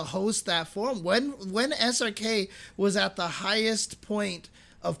just to host that forum. When SRK was at the highest point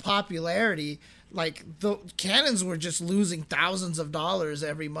of popularity, like, the cannons were just losing thousands of dollars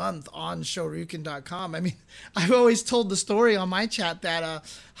every month on Shoryuken.com. I mean, I've always told the story on my chat that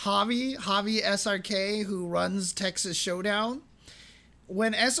Javi SRK, who runs Texas Showdown,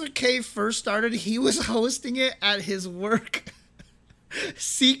 when SRK first started, he was hosting it at his work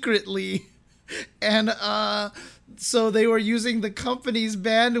secretly. And so they were using the company's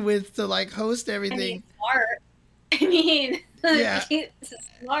bandwidth to, like, host everything. I mean, yeah.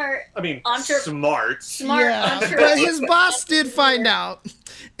 Smart. I mean, smart. Yeah, but his boss did find out,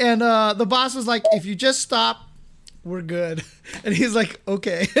 and the boss was like, "If you just stop, we're good." And he's like,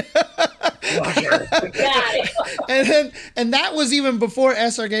 "Okay." and that was even before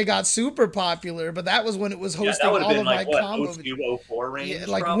SRK got super popular, but that was when it was hosting all of my combo. 0204 range, yeah,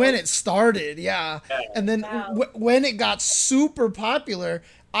 like probably? When it started, yeah. And then when it got super popular,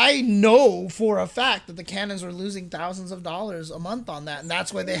 I know for a fact that the cannons were losing thousands of dollars a month on that, and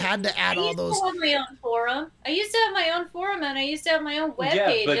that's why they had to add all those. I used to have my own forum. I used to have my own forum, and I used to have my own webpage.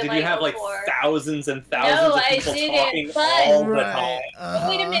 Yeah, but did you have like thousands and thousands of people talking all the time?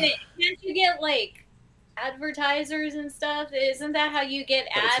 Wait a minute, can't you get like advertisers and stuff? Isn't that how you get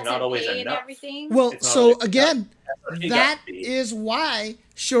ads and pay and everything? Well, so again, that is why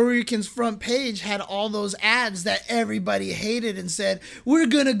Shoryuken's front page had all those ads that everybody hated and said, we're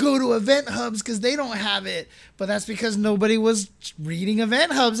going to go to Event Hubs because they don't have it. But that's because nobody was reading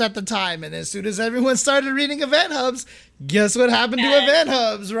Event Hubs at the time. And as soon as everyone started reading Event Hubs, guess what happened to Event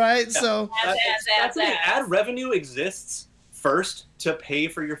Hubs, right? Yeah. So that's the ad revenue exists first to pay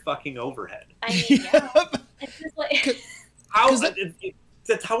for your fucking overhead. I mean, yeah. It's just like...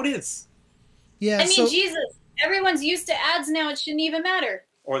 That's how it is. Yeah. I mean, Jesus, everyone's used to ads now. It shouldn't even matter.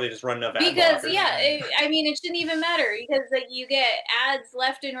 Or they just run enough ads. Because, I mean, it shouldn't even matter because like, you get ads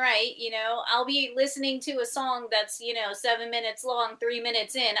left and right, you know. I'll be listening to a song that's, 7 minutes long, 3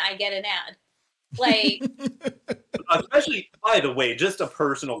 minutes in, I get an ad. Like... Especially, by the way, just a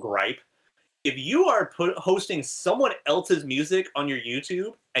personal gripe. If you are hosting someone else's music on your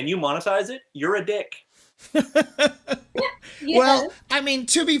YouTube and you monetize it, you're a dick. Yes. Well, I mean,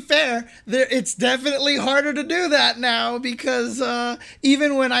 to be fair, it's definitely harder to do that now because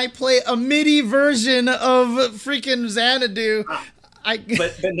even when I play a MIDI version of freaking Xanadu,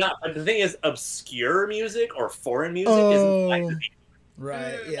 But the thing is, obscure music or foreign music Oh. isn't.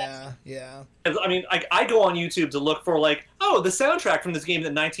 Right, yeah. I mean, I go on YouTube to look for like, oh, the soundtrack from this game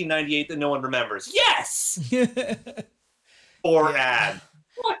in 1998 that no one remembers. Yes. Or ad.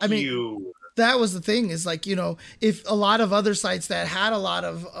 Fuck I mean, you. That was the thing is like, you know, if a lot of other sites that had a lot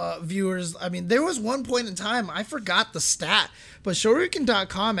of viewers, I mean, there was one point in time, I forgot the stat, but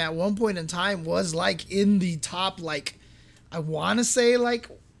Shoryuken.com at one point in time was like in the top, like, I want to say like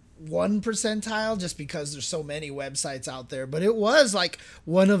 1 percentile just because there's so many websites out there, but it was like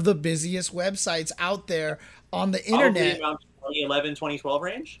one of the busiest websites out there on the internet. Probably around 2011, 2012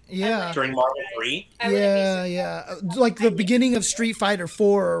 range? Yeah. During Marvel 3? Yeah. Like the beginning of Street Fighter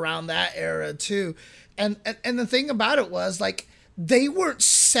 4 around that era too. And the thing about it was like they weren't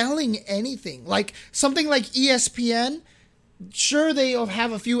selling anything. Like something like ESPN, sure they'll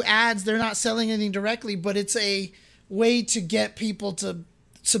have a few ads, they're not selling anything directly, but it's a way to get people to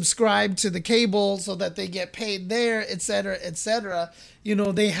subscribe to the cable so that they get paid there, etc., etc. You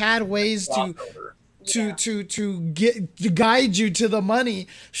know, they had ways to guide you to the money.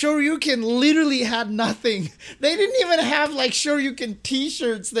 Shoryuken literally had nothing. They didn't even have like Shoryuken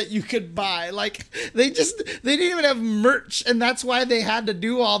t-shirts that you could buy. Like they didn't even have merch, and that's why they had to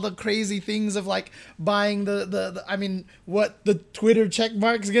do all the crazy things of like buying the I mean, what the Twitter check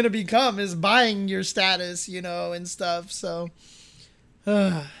mark's gonna become is buying your status, you know, and stuff. So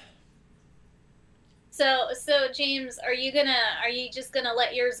So James, are you just gonna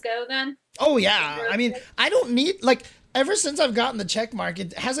let yours go then? Oh yeah, I mean, I don't need like ever since I've gotten the check mark,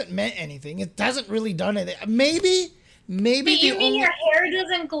 it hasn't meant anything. It hasn't really done anything. Maybe Wait, you mean your hair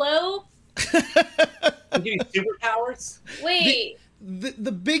doesn't glow? Give you superpowers? Wait.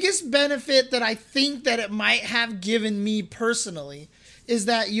 The biggest benefit that I think that it might have given me personally is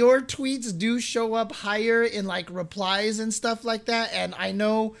that your tweets do show up higher in like replies and stuff like that, and I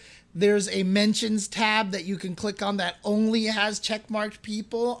know there's a mentions tab that you can click on that only has checkmarked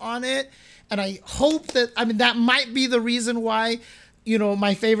people on it. And I hope that, I mean, that might be the reason why, you know,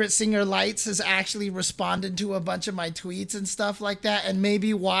 my favorite singer Lights has actually responded to a bunch of my tweets and stuff like that. And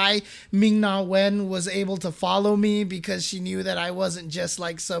maybe why Ming-Na Wen was able to follow me, because she knew that I wasn't just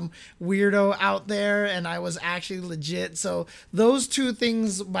like some weirdo out there and I was actually legit. So those two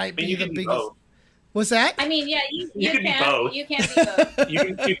things might be the biggest. Both. What's that? I mean, yeah, you can be can. both. You can be both.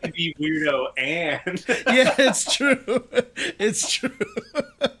 You can be weirdo and Yeah, it's true. It's true.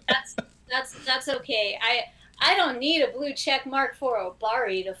 That's okay. I don't need a blue check mark for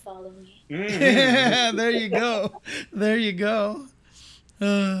Obari to follow me. Yeah, there you go. There you go.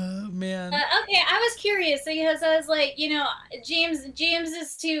 Man. Okay, I was curious because I was like, you know, James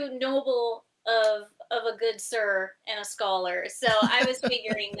is too noble of a good sir and a scholar, so I was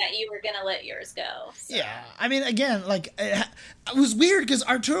figuring that you were gonna let yours go. So. Yeah, I mean, again, like it was weird because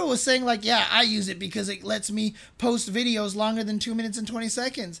Arturo was saying like, yeah, I use it because it lets me post videos longer than 2 minutes and 20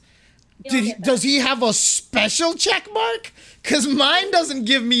 seconds. Does he have a special check mark? Because mine doesn't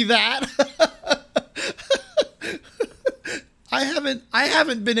give me that. I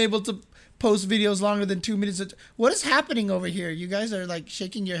haven't been able to post videos longer than 2 minutes. What is happening over here? You guys are like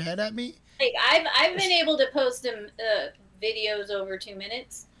shaking your head at me. Like I've been able to post them videos over 2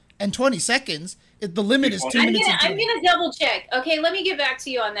 minutes and 20 seconds. The limit is 2 minutes. I'm gonna double check. Okay, let me get back to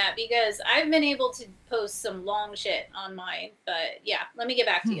you on that because I've been able to post some long shit on mine. But yeah, let me get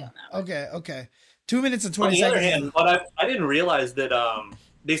back to you on that one. Okay. 2 minutes and 20 on the seconds. other hand, but I didn't realize that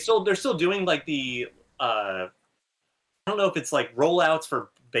they're still doing like the I don't know if it's like rollouts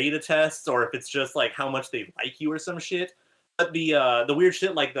for beta tests or if it's just like how much they like you or some shit. But the weird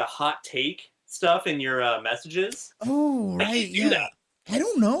shit like the hot take stuff in your messages. Oh right, yeah. I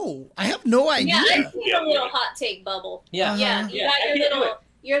don't know. I have no idea. Yeah, I see a little hot take bubble. Yeah, yeah. You got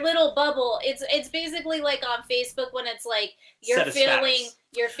your little bubble. It's basically like on Facebook when it's like you're feeling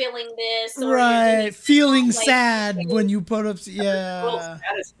this. Or right, feeling like, sad when you put up. Yeah. Little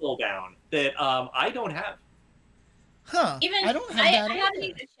status pull down that I don't have. Huh? Even I don't have that. I haven't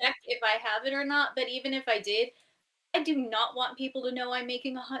even checked if I have it or not. But even if I did, I do not want people to know I'm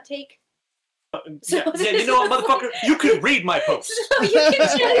making a hot take. Yeah, you know what, motherfucker? You can read my post. So you can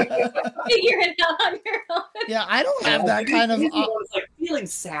just figure it out on your own. Yeah, I don't have that kind of. It's like feeling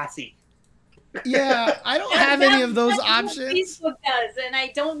sassy. Yeah, I don't have any of those options. Facebook does, and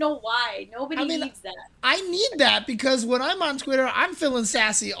I don't know why. Nobody needs that. I need that because when I'm on Twitter, I'm feeling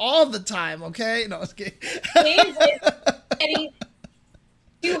sassy all the time. Okay, no, it's kidding.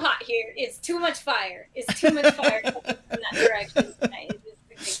 too hot here. It's too much fire. It's too much fire coming from that direction tonight.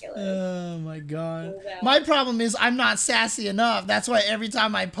 It's ridiculous. Oh my god. So bad. My problem is I'm not sassy enough. That's why every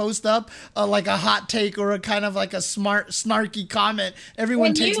time I post up like a hot take or a kind of like a smart snarky comment, everyone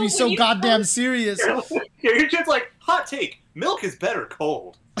When takes you- me so when you goddamn post- serious. You're just like, hot take. Milk is better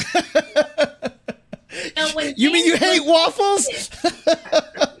cold. Now, when You mean you James hate waffles?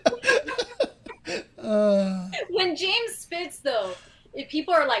 when James spits, though, if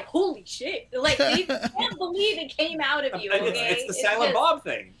people are like, "Holy shit!" Like they can't believe it came out of you. Okay? It's the Silent just- Bob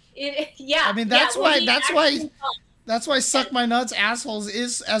thing. Yeah. I mean, yeah, that's when why- he that's why- actually talks. That's why Suck My Nuts Assholes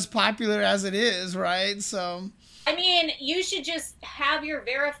is as popular as it is, right? So I mean, you should just have your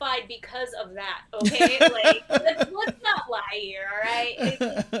verified because of that, okay? Like, let's not lie here, all right?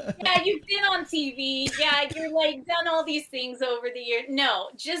 Yeah, you've been on TV. Yeah, you're like done all these things over the years. No,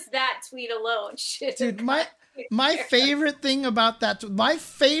 just that tweet alone should. dude, my favorite thing about that, my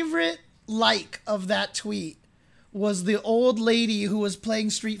favorite like of that tweet was the old lady who was playing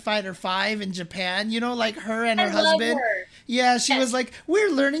Street Fighter V in Japan. You know, like her and her I love husband. her. Yeah, she Yes. was like, "We're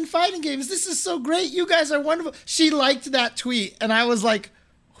learning fighting games. This is so great. You guys are wonderful." She liked that tweet, and I was like,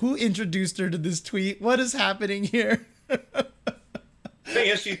 "Who introduced her to this tweet? What is happening here?" Thing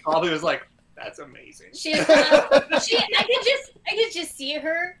is, she probably was like, "That's amazing." I could just see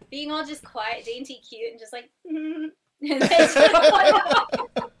her being all just quiet, dainty, cute, and just like, and then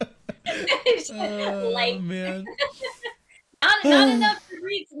just, Oh like, man. not enough to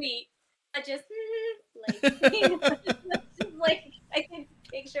retweet, but just just like I can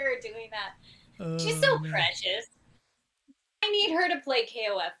picture her doing that. She's so Oh, man. precious. I need her to play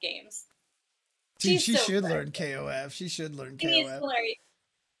KOF games. Dude, She's she so should precious. learn KOF. She should learn She needs KOF. to learn.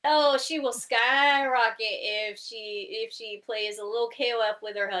 Oh, she will skyrocket if she plays a little KOF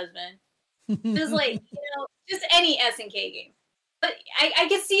with her husband. Just like, just any SNK game. But I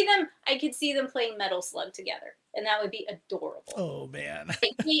could see them playing Metal Slug together, and that would be adorable. Oh man.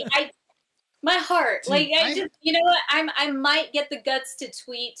 Like, my heart, Dude, like I I- just, you know what? I might get the guts to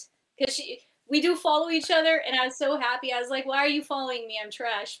tweet because we do follow each other, and I was so happy. I was like, "Why are you following me? I'm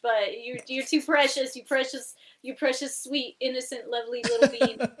trash, but you're too precious. You precious, sweet, innocent, lovely little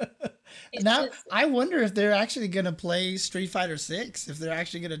bean." It's Now just- I wonder if they're actually gonna play Street Fighter 6. If they're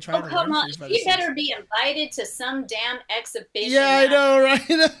actually gonna try Oh, to come learn on. Street Fighter She 6. better be invited to some damn exhibition. Yeah, I now. know, right?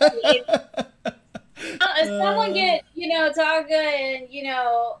 Someone get, Taga and,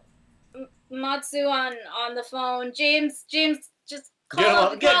 Matsu on the phone. James, just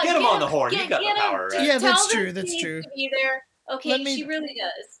call Get him on the horn. You get- got the get him. power, Just right? Yeah, that's tell them true, that's she needs true. to be there. Okay, Let me- she really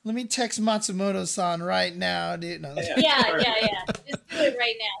does. Let me text Matsumoto-san right now, dude. No, Yeah. Just do it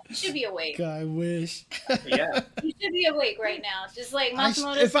right now. You should be awake. I wish. Yeah. You should be awake right now. Just like I sh-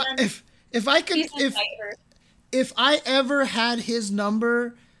 Matsumoto-san, if I could, please if invite her. if I ever had his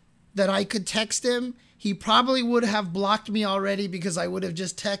number that I could text him, he probably would have blocked me already because I would have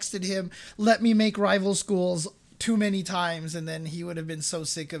just texted him, "Let me make rival schools" too many times, and then he would have been so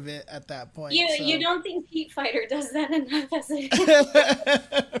sick of it at that point. You don't think Heat Fighter does that enough as it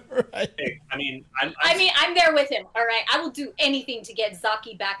right. Hey, I mean, I'm there with him. All right, I will do anything to get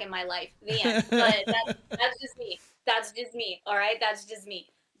Zaki back in my life. The end. But that's just me. That's just me. All right, that's just me.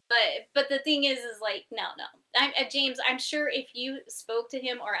 But the thing is like, no. James, I'm sure if you spoke to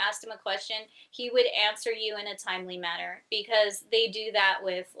him or asked him a question, he would answer you in a timely manner because they do that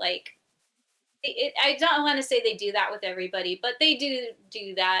with like. I don't want to say they do that with everybody, but they do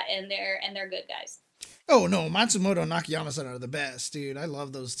that, and they're good guys. Oh no, Matsumoto and Nakayama-san are the best, dude. I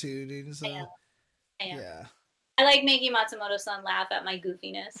love those two, dude. So, I know. yeah. I like making Matsumoto-san laugh at my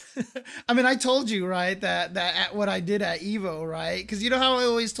goofiness. I mean, I told you, right, that at what I did at Evo, right? Because you know how I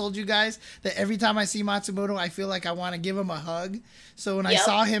always told you guys that every time I see Matsumoto, I feel like I want to give him a hug. So when I Yep.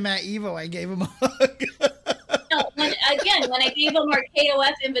 saw him at Evo, I gave him a hug. No, when I gave him our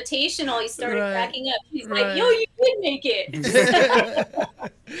KOF invitational, he started Right. cracking up. He's Right. like, "Yo, you did make it."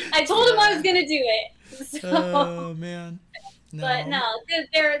 I told him I was gonna do it. So, Oh man. No. but no,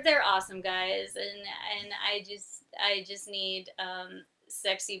 they're awesome guys, and I just need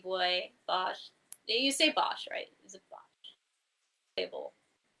sexy boy Bosch. You say Bosch, right? Is it Bosch? Playable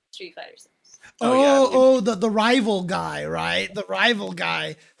Street Fighter 6. The rival guy, right? The rival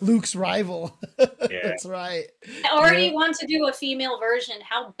guy, Luke's rival. Yeah. That's right. I already Yeah. want to do a female version.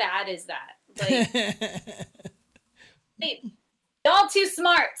 How bad is that? Like, hey, y'all too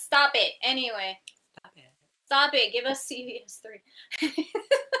smart. Stop it. Anyway. Stop it. Give us CVS3.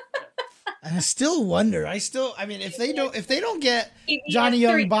 I still wonder. I mean, if they don't get Johnny CVS3.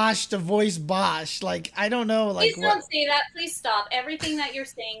 Young Bosch to voice Bosch, like I don't know, like Please don't say that. Please stop. Everything that you're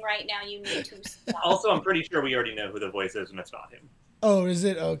saying right now, you need to stop. Also, I'm pretty sure we already know who the voice is, and it's not him. Oh, is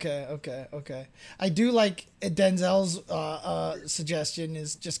it? Okay. I do like Denzel's suggestion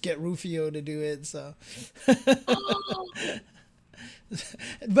is just get Rufio to do it. So,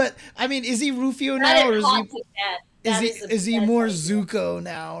 but I mean, is he Rufio now, or is he more Zuko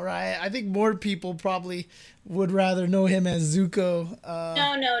now? Right? I think more people probably would rather know him as Zuko.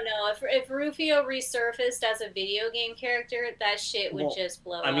 No. If Rufio resurfaced as a video game character, that shit would just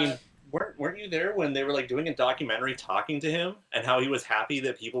blow up. I mean, weren't you there when they were like doing a documentary talking to him and how he was happy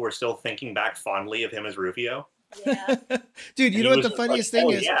that people were still thinking back fondly of him as Rufio? Yeah. Dude, you know what the funniest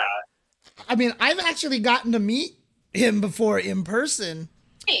thing is? Yeah. I mean, I've actually gotten to meet him before in person.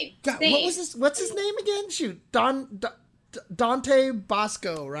 Same. God, what's his name again? Shoot, Dante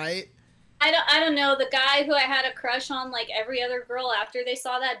Bosco, right? I don't know, the guy who I had a crush on like every other girl after they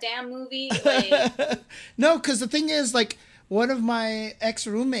saw that damn movie. Like... No, because the thing is, like, one of my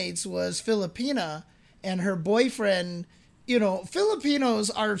ex-roommates was Filipina, and her boyfriend, you know,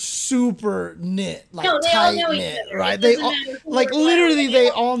 Filipinos are super knit, like tight knit, right? They all, like, literally they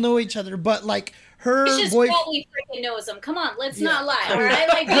all know each other, but like her boyfriend probably freaking knows them. Come on, let's not lie, all right?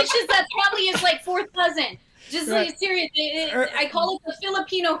 Like, bitches that probably is like fourth cousin. Just like serious, I call it the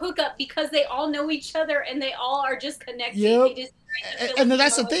Filipino hookup because they all know each other and they all are just connected. Yep. And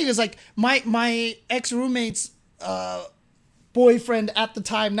that's the thing is, like, my ex-roommate's boyfriend at the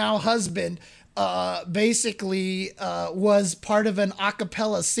time, now husband, basically was part of an a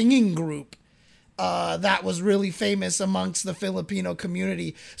cappella singing group that was really famous amongst the Filipino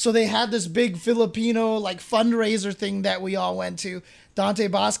community. So they had this big Filipino like fundraiser thing that we all went to. Dante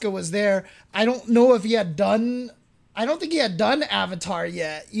Bosco was there. I don't know if he had done... I don't think he had done Avatar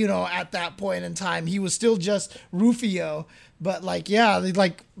yet, you know, at that point in time. He was still just Rufio. But, like, yeah,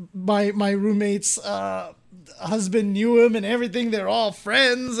 like, my roommate's husband knew him and everything. They're all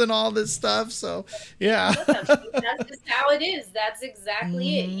friends and all this stuff. So, yeah. That's just how it is. That's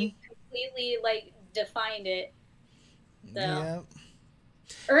exactly it. You completely, like, defined it. So. Yeah.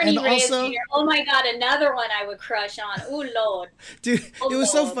 Ernie Reyes Jr. Oh my God, another one I would crush on. Oh Lord. Dude, it was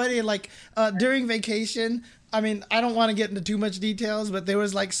so funny. Like, during vacation, I mean, I don't want to get into too much details, but there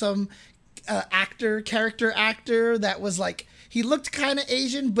was like some character actor that was like, he looked kind of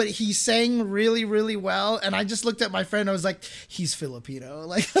Asian, but he sang really, really well. And I just looked at my friend. I was like, he's Filipino.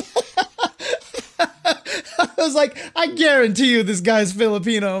 Like, I was like, I guarantee you this guy's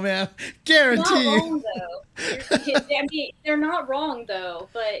Filipino, man. Guarantee you. Not wrong, though. I mean, they're not wrong, though.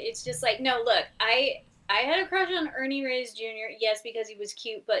 But it's just like, no, look, I had a crush on Ernie Reyes Jr., yes, because he was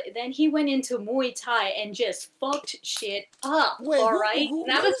cute, but then he went into Muay Thai and just fucked shit up, all right? And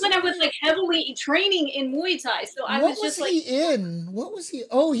that was when I was, like, heavily training in Muay Thai, so I was just like... What was he in? What was he...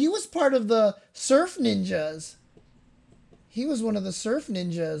 Oh, he was part of the Surf Ninjas. He was one of the Surf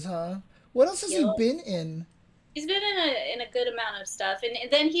Ninjas, huh? What else has he been in? He's been in a good amount of stuff, and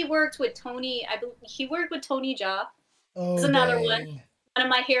then he worked with Tony... he worked with Tony Jaa. Oh, that's another one. One of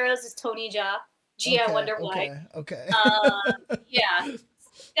my heroes is Tony Jaa. Gee, I wonder why. Okay. Yeah.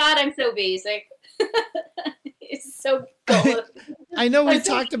 God, I'm so basic. It's so cool. I know we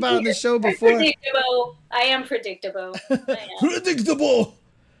talked about it on the show before. Predictable. I am predictable. Predictable.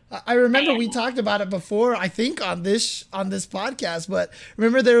 I remember we talked about it before, I think on this podcast, but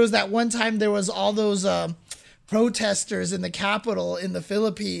remember there was that one time there was all those protesters in the Capitol in the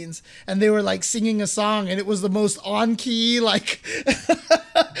Philippines, and they were like singing a song, and it was the most on-key, like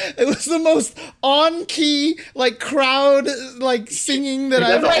it was the most on-key, like, crowd, like, singing that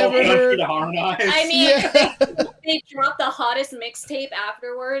I've ever heard. I mean, they dropped the hottest mixtape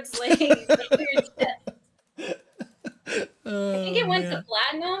afterwards. Like, I think it went to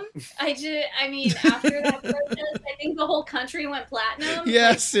platinum. I mean, after that protest, I think the whole country went platinum. Yeah,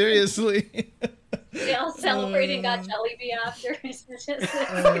 like, seriously. They all celebrated and got Jollibee after. It's just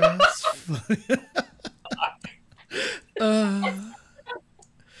that's funny.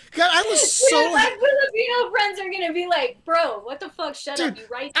 God, I was so... My Filipino friends are going to be like, bro, what the fuck? Shut up, you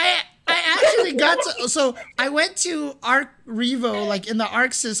right there. I actually got to... So, I went to Arc Revo, like, in the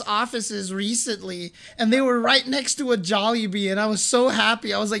ArcSys offices recently, and they were right next to a Jollibee, and I was so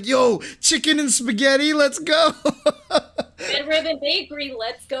happy. I was like, yo, chicken and spaghetti, let's go. Red Ribbon Bakery,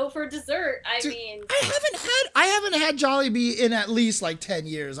 let's go for dessert. Dude, mean... I haven't had Jollibee in at least, like, 10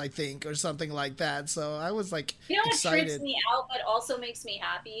 years, I think, or something like that. So, I was, like, excited. What trips me out, but also makes me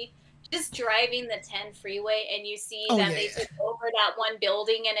happy? Just driving the 10 freeway and you see they took over that one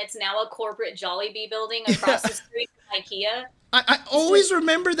building and it's now a corporate Jollibee building across the street from IKEA. I always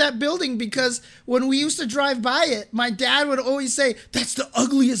remember that building because when we used to drive by it, my dad would always say, "That's the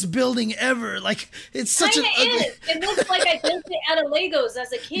ugliest building ever." Like, it's such an Kinda ugly. is. It looks like I built it out of Legos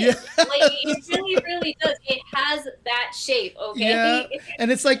as a kid. Yeah. Like it really, really does. It has that shape. Okay. Yeah,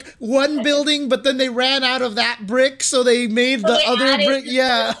 and it's like one building, but then they ran out of that brick, so they made the they other added brick. the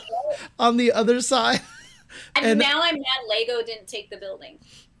Yeah, building. on the other side. And now I'm mad Lego didn't take the building.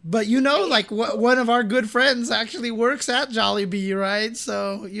 But like one of our good friends actually works at Jollibee, right?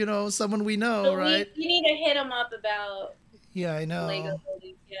 So someone we know, So right? we need to hit him up about Yeah, I know. Lego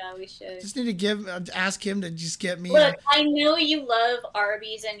buildings. Yeah, we should. Just need to ask him to just get me. Look, I know you love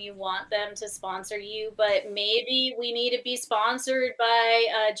Arby's and you want them to sponsor you, but maybe we need to be sponsored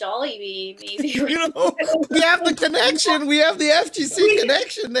by Jollibee. Maybe We have the connection. We have the FGC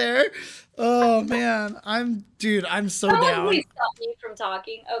connection there. Oh man, I'm so down. Please stop me from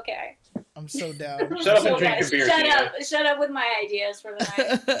talking. Okay. I'm so down. Shut up and drink your beer. Shut up with my ideas for the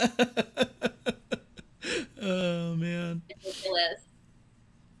night. Oh man. Ridiculous.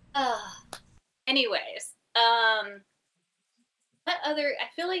 Anyways, what other? I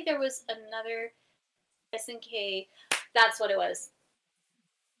feel like there was another SNK. That's what it was.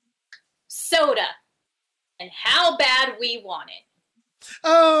 Soda, and how bad we want it.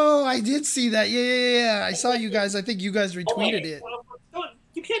 Oh, I did see that. Yeah. I saw you guys. I think you guys retweeted it.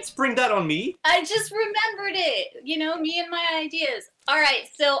 You can't spring that on me. I just remembered it. Me and my ideas. All right,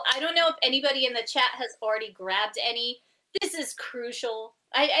 so I don't know if anybody in the chat has already grabbed any. This is crucial.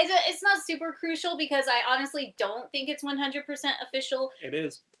 It's not super crucial because I honestly don't think it's 100% official. It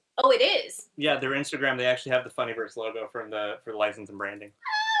is. Oh, it is. Yeah, their Instagram, they actually have the Funnyverse logo for the license and branding.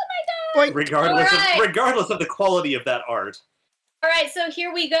 Oh my god! Regardless of the quality of that art. All right, so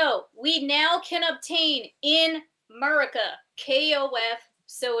here we go. We now can obtain in America KOF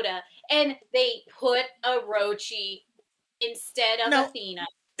soda, and they put Orochi instead of Athena.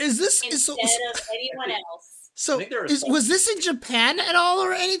 Is this instead of anyone else? So was this in Japan at all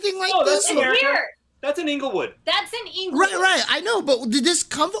or anything like this? Here. That's in Inglewood. That's in Inglewood. Right. I know, but did this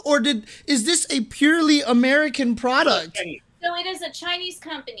come is this a purely American product? So it is a Chinese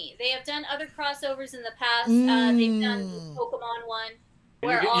company. They have done other crossovers in the past. They've done Pokemon one,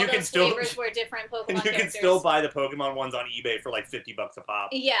 where all those flavors were different Pokemon and you characters. can still buy the Pokemon ones on eBay for like $50 a pop.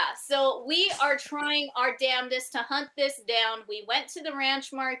 Yeah, so we are trying our damnedest to hunt this down. We went to the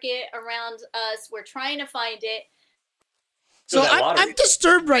ranch market around us. We're trying to find it. So I'm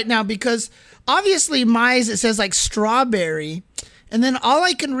disturbed right now because obviously Mize, it says like strawberry. And then all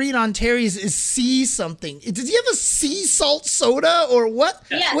I can read on Terry's is sea something. Does he have a sea salt soda or what?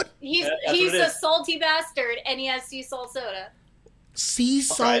 Yeah, what? He's a salty bastard and he has sea salt soda. Sea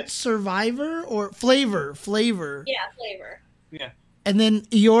salt survivor or flavor? Yeah, flavor. Yeah. And then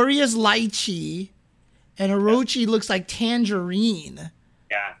Iori is lychee and Orochi looks like tangerine.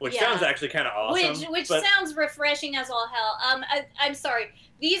 Yeah, which sounds actually kind of awesome. Which sounds refreshing as all hell. I'm sorry.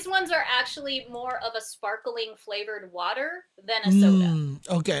 These ones are actually more of a sparkling flavored water than a soda.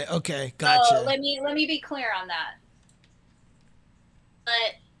 Okay, gotcha. So let me be clear on that.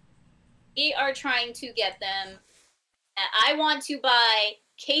 But we are trying to get them. I want to buy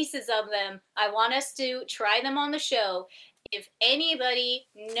cases of them. I want us to try them on the show. If anybody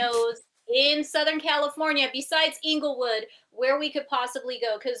knows in Southern California, besides Inglewood, where we could possibly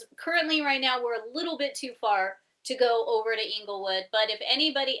go, because currently right now we're a little bit too far to go over to Inglewood. But if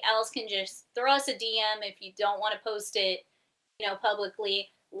anybody else can just throw us a DM, if you don't want to post it, publicly,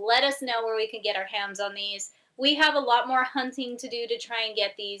 let us know where we can get our hands on these. We have a lot more hunting to do to try and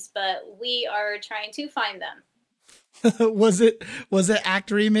get these, but we are trying to find them. Was it Act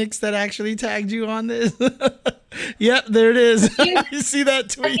Remix that actually tagged you on this? Yep, there it is. You see that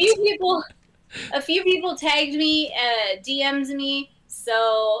tweet? A few people tagged me, DMs me.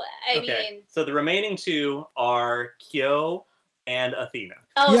 So I mean, so the remaining two are Kyo and Athena.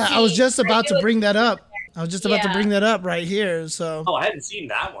 Oh, yeah, I was just about to bring that up. To bring that up right here. So. Oh, I hadn't seen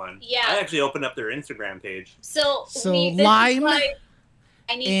that one. Yeah. I actually opened up their Instagram page. So lime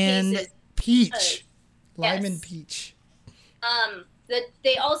and cases. Peach. Lime and peach.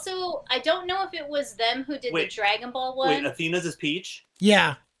 They also, I don't know if it was them who did the Dragon Ball one. Wait, Athena's is peach?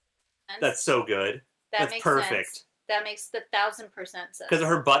 Yeah. That's so good. That's perfect. Sense. That makes 1,000% sense. Because of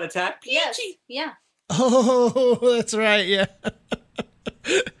her butt attack? Peachy. Yes. Yeah. Oh, that's right. Yeah.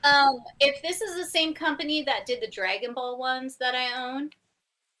 If this is the same company that did the Dragon Ball ones that I own,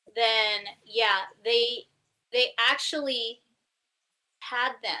 then yeah, they actually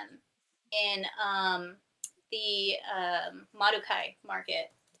had them in the Marukai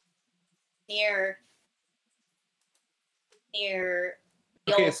market near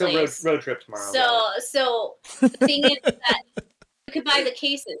the old so place. road trip tomorrow. So the thing is that you could buy the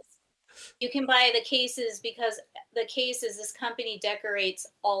cases. You can buy the cases because the cases, this company decorates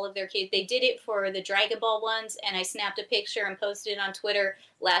all of their cases. They did it for the Dragon Ball ones, and I snapped a picture and posted it on Twitter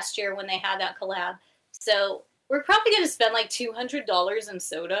last year when they had that collab. So we're probably going to spend like $200 in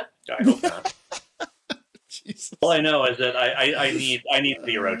soda. I hope not. Jesus. All I know is that I need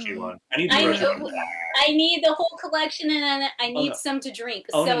the Orochi one. I need the Orochi one. I need the whole collection, and I need some to drink.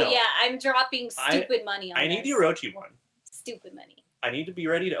 So no. yeah, I'm dropping stupid money on this. I need the Orochi one. Stupid money. I need to be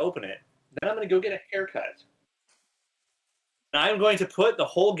ready to open it. Then I'm going to go get a haircut. And I'm going to put the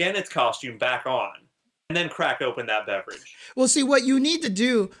whole Genet's costume back on. And then crack open that beverage. Well, see, what you need to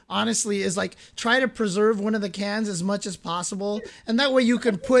do, honestly, is like try to preserve one of the cans as much as possible. And that way you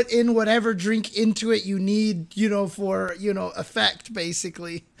can put in whatever drink into it you need, for, effect,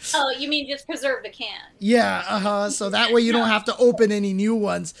 basically. Oh, you mean just preserve the can? Yeah, so that way you don't have to open any new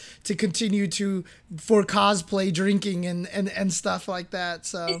ones to continue for cosplay drinking and stuff like that.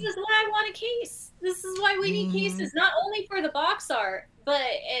 So this is why I want a case. This is why we need cases, not only for the box art, but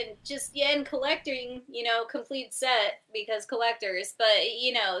and collecting, complete set because collectors, but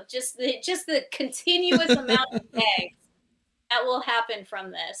just the continuous amount of bags that will happen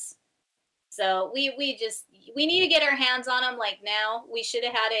from this. So we need to get our hands on them like now. We should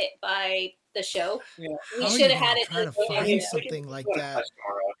have had it by the show. Yeah. We should have had it. Try to find something like that.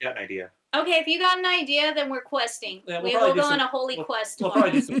 I've got an idea. Okay, if you got an idea, then we're questing. Yeah, we will go on a holy quest We'll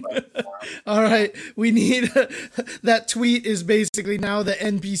tomorrow. probably do some quests tomorrow. All right, we need that tweet is basically now the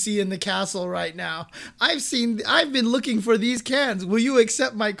NPC in the castle right now. I've been looking for these cans. Will you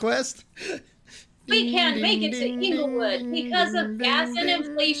accept my quest? We can't make it to Inglewood because of gas and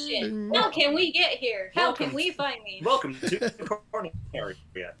inflation. How can we get here? How can we find me? Welcome to the corner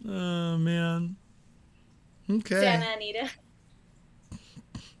area. Oh man. Okay. Santa Anita.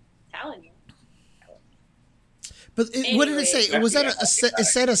 Telling you. But what did it say? Was that it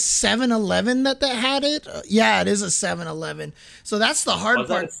said a 7-Eleven that had it? Yeah, it is a 7-Eleven. So that's the hard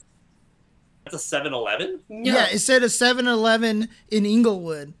part. That's a 7-Eleven? No. Yeah, it said a 7-Eleven in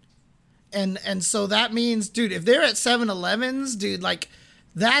Inglewood. And so that means, dude, if they're at 7-Elevens, dude, like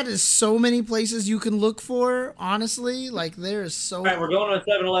that is so many places you can look for, honestly. Like there is so All right, we're going to a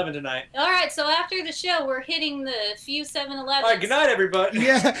 7-Eleven tonight. All right, so after the show, we're hitting the few 7-Elevens. All right, good night, everybody.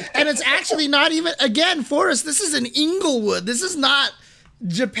 Yeah, and it's actually not even, again, Forrest, this is in Inglewood. This is not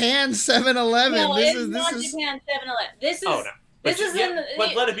Japan 7-Eleven. No, this it's is not Japan 7-Eleven. This is... Oh, no. This is in the...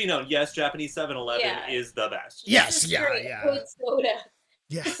 But let it be known, yes, Japanese 7-Eleven is the best. Yes, This is yeah. Good soda.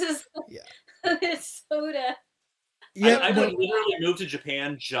 Yeah. This is it's soda. Yeah, I would literally move to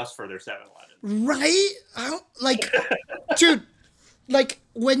Japan just for their 7-Eleven. right? Dude, like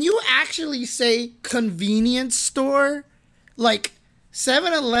when you actually say convenience store, like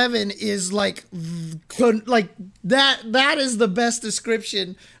 7-Eleven is like that is the best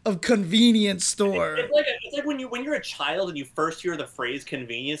description of convenience store. It's like when you're a child and you first hear the phrase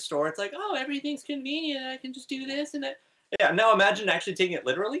convenience store, it's like, oh, everything's convenient. I can just do this and that. Yeah, now imagine actually taking it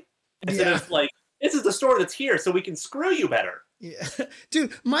literally. Instead of like, this is the store that's here, so we can screw you better. Yeah.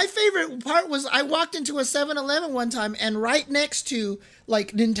 Dude, my favorite part was I walked into a 7-Eleven one time and right next to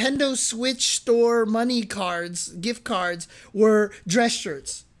like Nintendo Switch store money cards, gift cards, were dress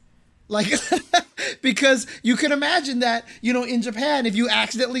shirts. Like, because you can imagine that, in Japan, if you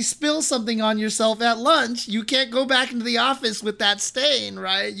accidentally spill something on yourself at lunch, you can't go back into the office with that stain,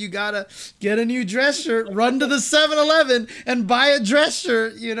 right? You gotta get a new dress shirt, run to the 7-Eleven and buy a dress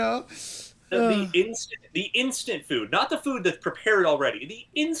shirt, The instant food, not the food that's prepared already. The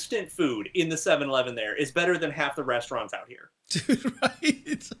instant food in the 7-Eleven there is better than half the restaurants out here. Dude,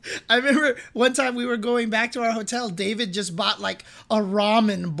 right? I remember one time we were going back to our hotel, David just bought like a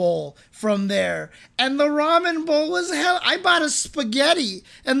ramen bowl from there. And the ramen bowl was I bought a spaghetti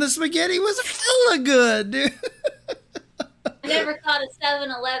and the spaghetti was hella good, dude. I never thought a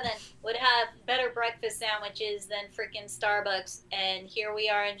 7-Eleven would have better breakfast sandwiches than freaking Starbucks. And here we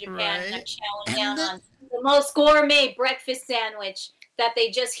are in Japan, and I'm chowing down on the most gourmet breakfast sandwich that they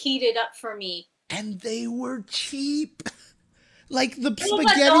just heated up for me. And they were cheap. Like the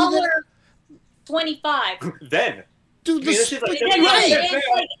spaghetti $1.25. Then. Dude, it's like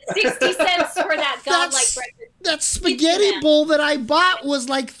 60 cents for that godlike breakfast. That spaghetti bowl that I bought was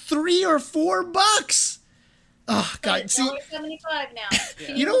like $3 or $4. Oh God! See, $1.75 now.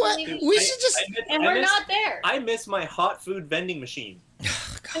 You know what? We should just. And we're not there. I miss my hot food vending machine.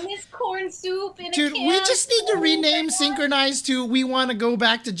 I miss corn soup in a Dude, can. we just need to rename Synchronize to "We Want to Go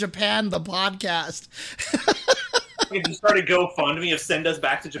Back to Japan," the podcast. If you start a GoFundMe of send us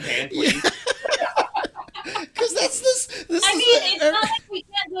back to Japan, please. Because that's this. I mean, it's not like we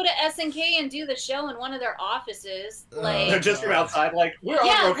SNK and do the show in one of their offices. Oh, Like, They're just from outside, like, we're on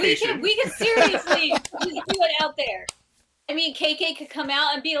yeah, location. we could seriously just do it out there. I mean, KK could come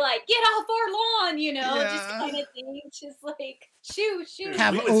out and be like, "Get off our lawn," you know, Yeah. just kind of thing. Just like, shoot.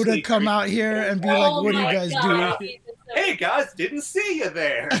 Have We would Oda see come great- out here and be Oh like, "What are you my guys God. doing?" Hey guys, didn't see you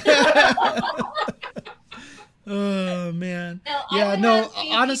there. Oh man. No, I Yeah, would no, have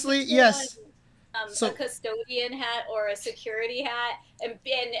Casey honestly, put yes. on, So- a custodian hat or a security hat and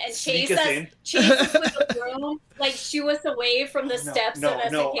Sneak chase us us, in. chase us with a broom, like shoo us away from the steps no, of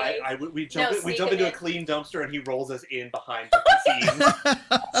SNK. no. We jump, No, we sneak jump it into a in. clean dumpster and he rolls us in behind the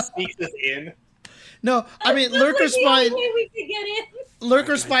scenes, sneaks us in. No, I mean That's Lurker like the only Spine. way we could get in.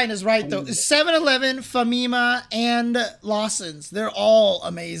 Lurker Spine is right though. 7-Eleven, Famima, and Lawson's. They're all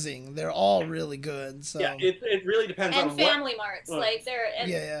amazing. They're all really good. So Yeah, it really depends And on Family Marts, what- like they're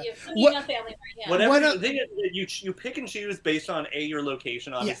Yeah. Family Mart, yeah. whatever. Why The not- thing is that you pick and choose based on A, your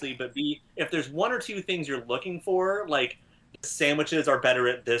location, obviously, but B, if there's one or two things you're looking for, like the sandwiches are better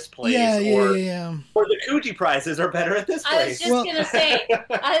at this place, yeah. or the Coogee prizes are better at this I was place. just Well-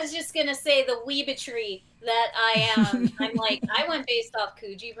 gonna say the weebetry that I am. I'm like, I went based off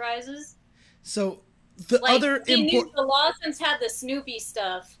Coogee prizes. So the Like, other important. the Lawsons had the Snoopy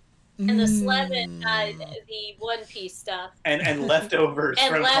stuff, and the Slevin had the One Piece stuff and leftovers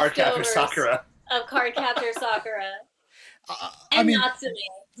And from Cardcaptor leftovers. Sakura. of Cardcaptor Sakura I and mean, Natsume.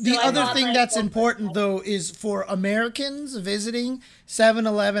 the So I other bought thing my that's both of important them. though is for Americans visiting,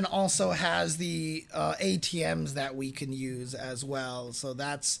 7-Eleven also has the ATMs that we can use as well. So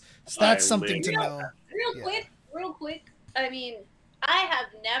that's something to know. Real quick. I mean, I have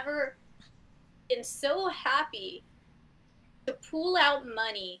never been so happy to pull out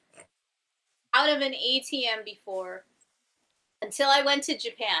money out of an ATM before until I went to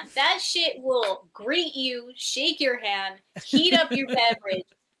Japan. That shit will greet you, shake your hand, heat up your beverage,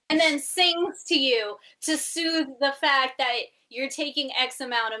 and then sings to you to soothe the fact that you're taking X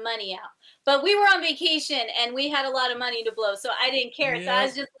amount of money out. But we were on vacation and we had a lot of money to blow, so I didn't care. So I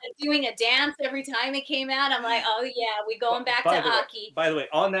was just like, doing a dance every time it came out. I'm like, oh yeah, we going back to Aki. By the way,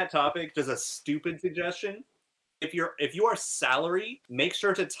 on that topic, just a stupid suggestion. If you are salary, make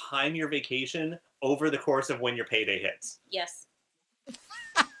sure to time your vacation over the course of when your payday hits. Yes.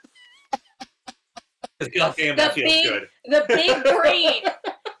 'Cause goddamn, that feels good. The big brain.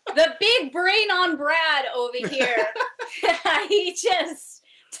 The big brain on Brad over here. He just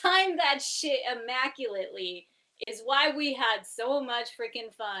timed that shit immaculately. Is why we had so much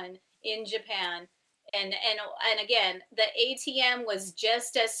freaking fun in Japan. And again, the ATM was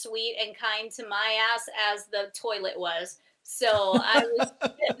just as sweet and kind to my ass as the toilet was. So I was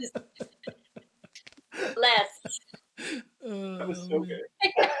just blessed. That was so good.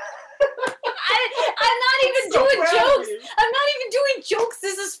 I'm not even So doing proud of jokes. you. I'm not even doing jokes.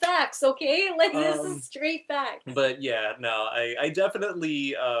 This is facts, okay? Like this Um, is straight facts. But yeah, no, I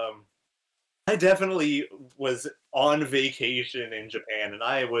definitely was on vacation in Japan, and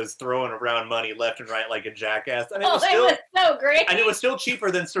I was throwing around money left and right like a jackass, and Oh, it was so great. it was still cheaper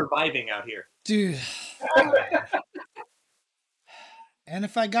than surviving out here. Dude. And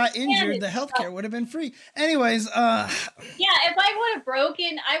if I got injured, the healthcare would have been free. Anyways, Yeah, if I would have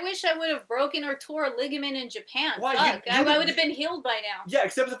broken, I wish I would have broken or tore a ligament in Japan. Why, Fuck, you I would have been healed by now. Yeah,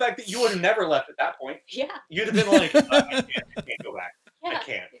 except for the fact that you would have never left at that point. Yeah, You'd have been like, I can't go back. yeah. I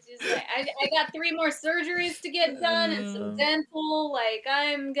can't. It's just like, I got 3 more surgeries to get done and some dental. Like,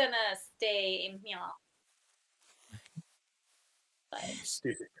 I'm gonna stay in here. But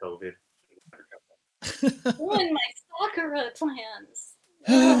Stupid COVID. ruin my Sakura plans.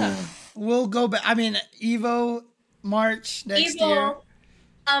 we'll go back. I mean, Evo March next year.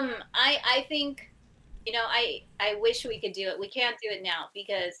 I think, I wish we could do it. We can't do it now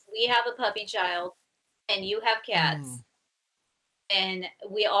because we have a puppy child and you have cats. And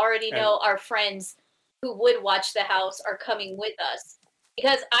we already know our friends who would watch the house are coming with us.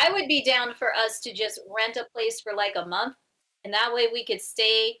 Because I would be down for us to just rent a place for like a month. And that way we could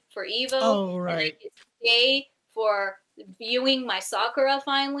stay for Evo. Oh, And I right. could stay for viewing my Sakura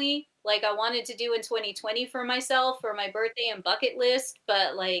finally. Like I wanted to do in 2020 for myself for my birthday and bucket list.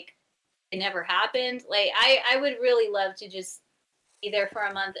 But like it never happened. Like I would really love to just be there for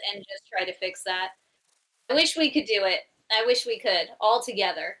a month and just try to fix that. I wish we could do it. I wish we could all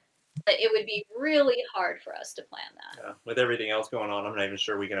together. But it would be really hard for us to plan that. Yeah, with everything else going on, I'm not even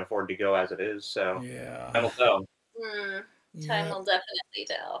sure we can afford to go as it is. So Yeah. I don't know. Time will definitely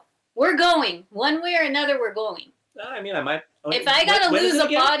tell. We're going. One way or another, we're going. I mean, I might. If I gotta when is lose it a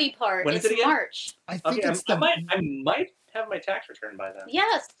again? body part, When is it's it again? March. I think Okay, it's I the might have my tax return by then.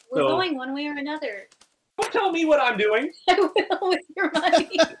 Yes, we're So- going one way or another. Don't tell me what I'm doing. I will with your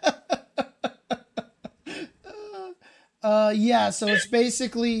money. Yeah, so it's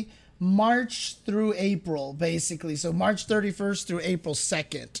basically March through April, basically. So March 31st through April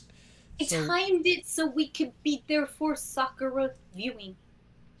 2nd. I timed it so we could be there for Sakura viewing.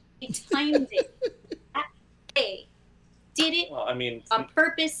 I timed it. Hey, did it Well, I mean, on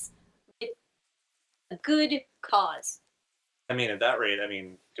purpose with a good cause. I mean, at that rate, I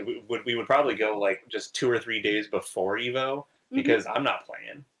mean, we would probably go like just 2 or 3 days before Evo because I'm not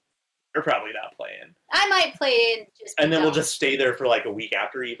playing. You're probably not playing. I might play it just. And then we'll just stay there for like a week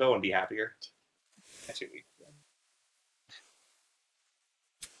after Evo and be happier. That's 2 weeks.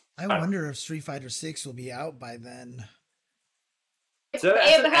 I wonder if Street Fighter 6 will be out by then. So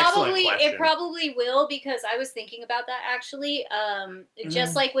that's an excellent It question. probably will, because I was thinking about that actually.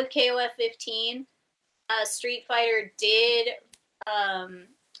 Just like with KOF 15, Street Fighter did.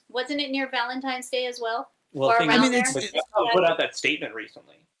 Wasn't it near Valentine's Day as well? Well, Or thing around is, there? Capcom put out that statement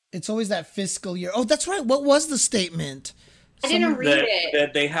recently It's always that fiscal year. Oh, that's right. What was the statement? I didn't read it.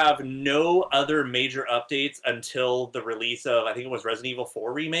 that they have no other major updates until the release of, I think it was Resident Evil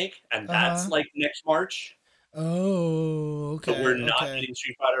 4 remake, and that's like next March. Oh, okay. But we're not getting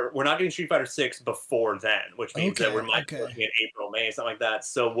Street Fighter. We're not getting Street Fighter 6 before then, which means that we might be looking at April, May, something like that.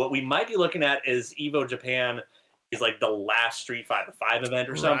 So what we might be looking at is Evo Japan is like the last Street Fighter 5 event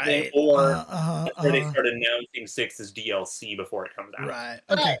or something, or where they start announcing 6 as DLC before it comes out. Right.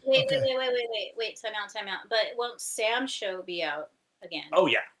 But wait, time out. But won't Sam's show be out again? Oh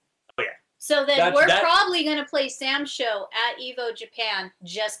yeah. So then we're probably gonna play Sam's show at Evo Japan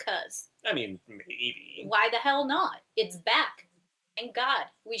just cause. I mean, maybe. Why the hell not? It's back. Thank God.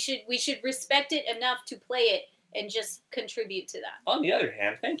 We should respect it enough to play it and just contribute to that. On the other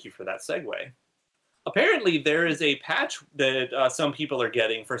hand, thank you for that segue. Apparently, there is a patch that some people are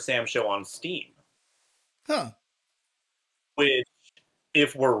getting for Sam's show on Steam. Huh. Which,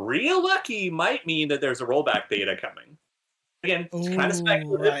 if we're real lucky, might mean that there's a rollback beta coming. Again, it's kind of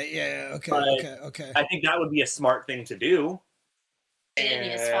speculative. Right, yeah, okay. I think that would be a smart thing to do.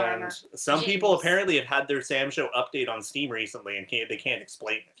 Genius, and farmer. some people apparently have had their Sam Show update on Steam recently and they can't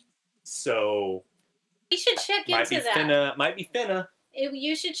explain it. So we should check into that. Might be finna.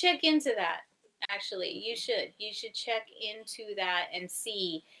 You should check into that. Actually, you should check into that and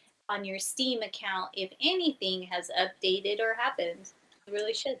see on your Steam account if anything has updated or happened. You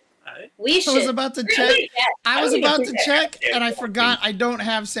really should. We should. I was about to check. I was about to check, and I forgot I don't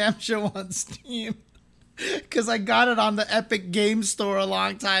have Sam Show on Steam. Because I got it on the Epic Game Store a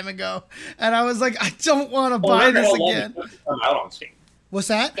long time ago. And I was like, I don't want to buy this again. Out on Steam. What's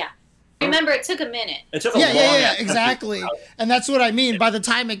that? Yeah. Remember, it took a minute. It took a long time. Yeah, exactly. And that's what I mean. By the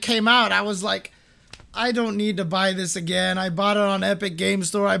time it came out, I was like, I don't need to buy this again. I bought it on Epic Game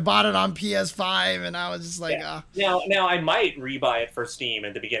Store. I bought it on PS5, and I was just like, Now I might rebuy it for Steam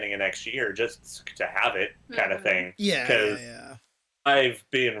at the beginning of next year just to have it, kind of thing. Yeah. I've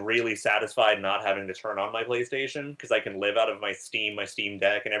been really satisfied not having to turn on my PlayStation because I can live out of my Steam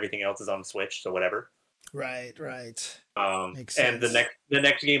Deck, and everything else is on Switch, so whatever. Right. Makes sense. And the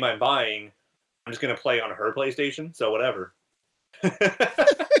next game I'm buying, I'm just gonna play on her PlayStation, so whatever.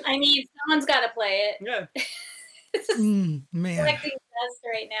 I mean, someone's got to play it. Yeah. Man. Collecting dust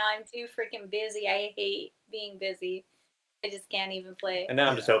right now. I'm too freaking busy. I hate being busy. I just can't even play. And now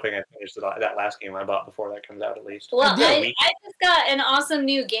I'm just hoping I finish that last game I bought before that comes out at least. Well, I just got an awesome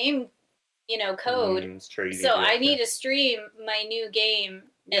new game, code. It's true, so I need to stream my new game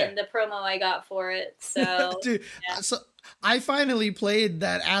and the promo I got for it. So, dude, so I finally played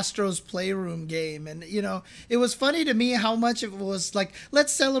that Astro's Playroom game, and it was funny to me how much it was like.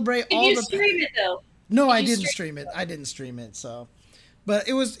 Let's celebrate all the. Did you stream it though? No, I didn't stream it. I didn't stream it. So, but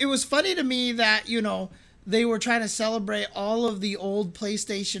it was funny to me that they were trying to celebrate all of the old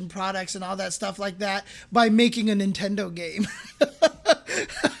PlayStation products and all that stuff like that by making a Nintendo game.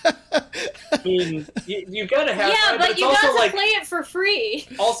 I mean, you've got to have. Yeah, but you got to play it for free.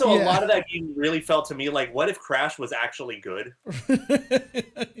 Also, a lot of that game really felt to me like, what if Crash was actually good?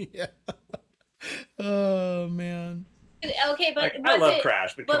 Yeah. Oh man. Okay, but I love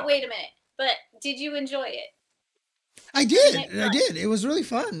Crash, but wait a minute. But did you enjoy it? I did. It was really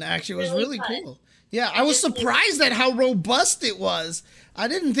fun. Actually, it was really cool. Yeah, I was surprised at how robust it was. I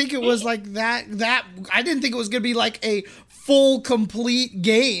didn't think it was like that. I didn't think it was going to be like a full, complete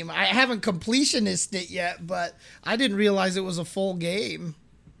game. I haven't completionist it yet, but I didn't realize it was a full game.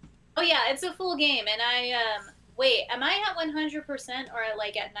 Oh yeah, it's a full game, and wait, am I at 100% or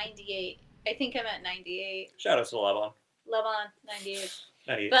like at 98? I think I'm at 98. Shout out to Levon. 98.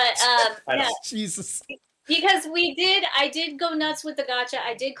 98. But yeah, Jesus. Because I did go nuts with the gacha.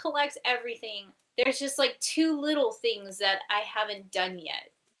 I did collect everything. there's just like 2 little things that I haven't done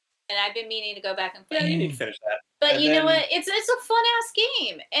yet, and I've been meaning to go back and play. Yeah, you need to finish that. But And you know then- what? It's a fun ass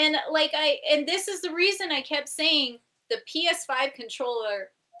game, and like and this is the reason I kept saying the PS5 controller,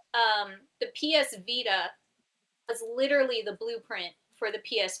 the PS Vita, was literally the blueprint for the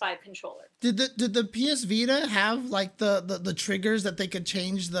PS5 controller. Did the PS Vita have like the triggers that they could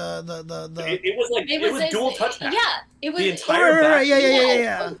change the It was like it was dual touchpad. Yeah, it was. The entire right, back-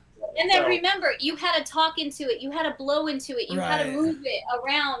 yeah. And then So- remember, you had to talk into it, you had to blow into it, you had to Right. move it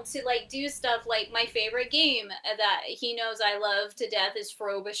around to like do stuff. Like my favorite game that he knows I love to death is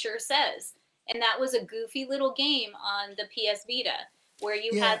Frobisher Says, and that was a goofy little game on the PS Vita where you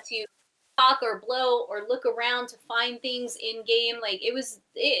Yeah. had to talk or blow or look around to find things in game. Like it was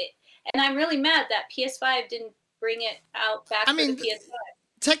it, and I'm really mad that PS5 didn't bring it out back I for mean, the PS5.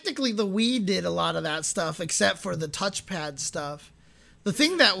 Technically, the Wii did a lot of that stuff, except for the touchpad stuff. The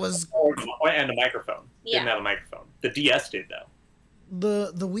thing that was And a microphone. Didn't Yeah. have a microphone. The DS did though.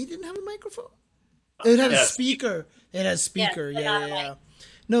 the Wii didn't have a microphone. It had a Yes. speaker. It has speaker. but Yeah, not a yeah.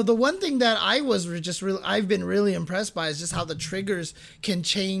 No, the one thing that I was I've been really impressed by is just how the triggers can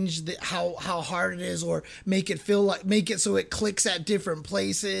change how hard it is, or make it so it clicks at different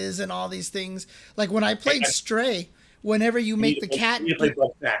places and all these things. Like when I played Stray, whenever you make the cat, You need to play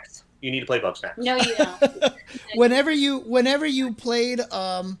Bugsnax. You need to play Bugsnax. No, you don't. whenever you played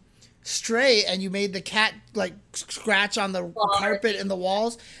Stray and you made the cat like scratch on the carpet and the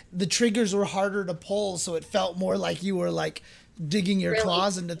walls, the triggers were harder to pull, so it felt more like you were like digging your Really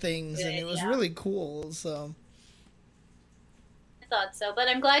claws into things, and it was yeah. really cool. So I thought so, but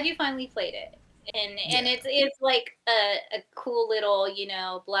I'm glad you finally played it. And it's like a cool little,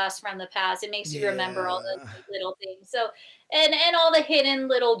 blast from the past. It makes you remember all those little things. So and all the hidden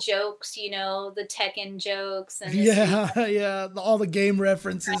little jokes, the Tekken jokes and yeah, all the game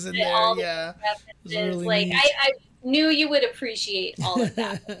references in there. all the Yeah, references. really Like neat. I knew you would appreciate all of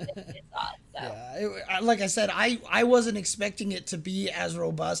that. I thought, so. Yeah, like I said, I wasn't expecting it to be as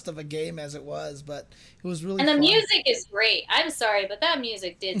robust of a game as it was, but it was really And the fun. music is great. I'm sorry, but that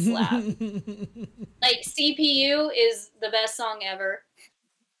music did slap. Like CPU is the best song ever.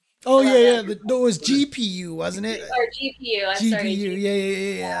 Oh I love yeah. that. No, it was GPU, wasn't it? Or GPU. I'm GPU.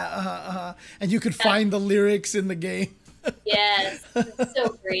 sorry. Yeah. And you could find the lyrics in the game. Yes, it's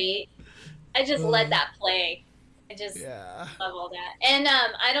so great. I just let that play. I just Yeah. love all that. And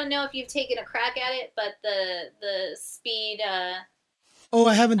I don't know if you've taken a crack at it, but the speed, Oh,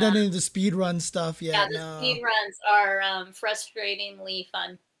 I haven't done any of the speed run stuff yet. yeah, the No. speed runs are frustratingly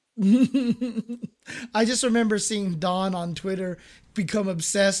fun. I just remember seeing Dawn on Twitter become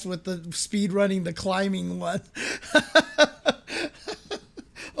obsessed with the speed running the climbing one.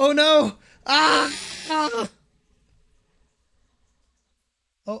 Oh no! Ah!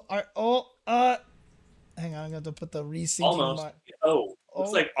 Hang on, I'm going to put the resyncing. Almost. Oh,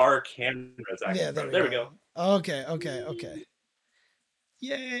 looks like our cameras. Actually. Yeah, there we go. Okay.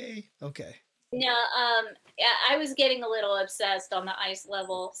 Yay. Okay. No, yeah, I was getting a little obsessed on the ice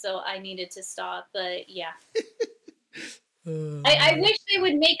level, so I needed to stop. But yeah, I wish they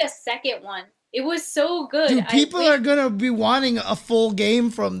would make a second one. It was so good. Dude, people I are gonna be wanting a full game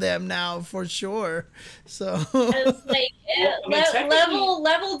from them now for sure. So was like, yeah, Well, I mean, technically-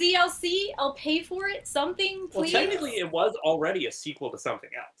 level DLC. I'll pay for it. Something, Well, please. technically, it was already a sequel to something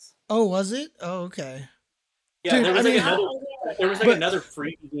else. oh, was it? Oh, okay. Yeah, Dude, there was I like mean- another. There was like But- another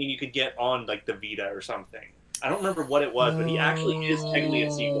free game you could get on like the Vita or something. I don't remember what it was, but he actually is technically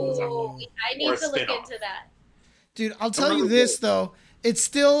a sequel to something. I need Or a to look spin-off. into that. Dude, I'll tell you this though. It's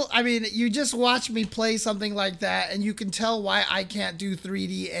still, I mean, you just watch me play something like that and you can tell why I can't do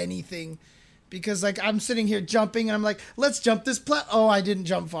 3D anything. Because like I'm sitting here jumping and I'm like, let's jump this oh, I didn't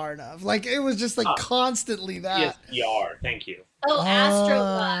jump far enough. Like it was just like constantly that. PSVR, thank you. Oh,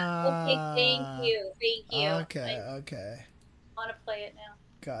 Astrobot. Okay, thank you. Okay, I okay. want to play it now.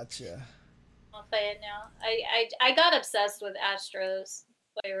 Gotcha. I'll play it now. I got obsessed with Astro's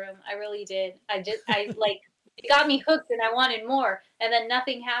Playroom. I really did. I like it got me hooked and I wanted more, and then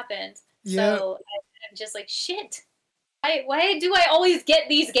nothing happened. Yeah. So I'm just like, shit. Why do I always get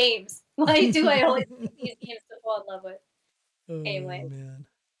these games? Why do I always get these games to fall in love with? Oh, Anyway. man.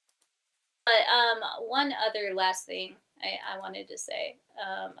 But one other last thing I wanted to say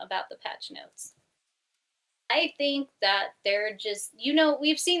about the patch notes. I think that they're just,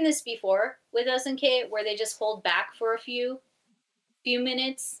 we've seen this before with SNK where they just hold back for a few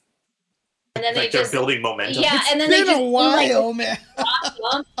minutes. And then Like they they're just building momentum. yeah, and then It's they been just a do, like, while, man.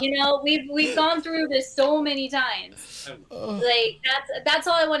 we've gone through this so many times. Like that's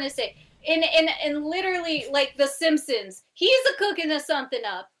all I want to say. and literally like The Simpsons, he's a cooking of something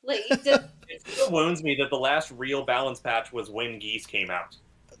up. Like It still wounds me that the last real balance patch was when Geese came out.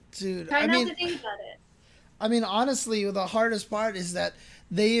 Dude, try not to think about it. I mean, honestly, the hardest part is that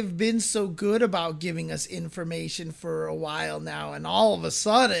they've been so good about giving us information for a while now, and all of a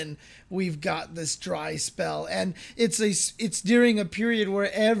sudden we've got this dry spell, and it's during a period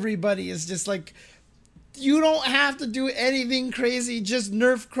where everybody is just like, you don't have to do anything crazy, just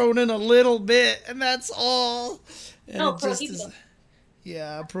nerf Cronin a little bit, and that's all. And No, it just Prohibido. is,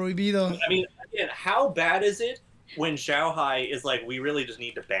 yeah, Prohibido. I mean, again, how bad is it when Xiaohai is like, we really just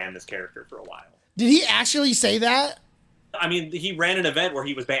need to ban this character for a while? Did he actually say that? I mean, he ran an event where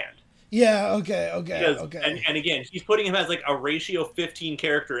he was banned. Yeah. Okay. Because, and again, he's putting him as like a ratio 15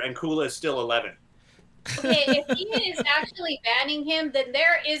 character, and Kula is still 11. Okay, if he is actually banning him, then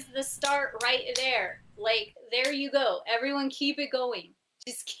there is the start right there. Like, there you go. Everyone keep it going.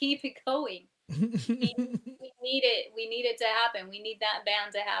 Just keep it going. We need it. We need it to happen. We need that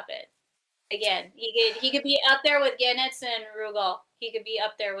ban to happen. Again, he could be up there with Genetz and Rugal. He could be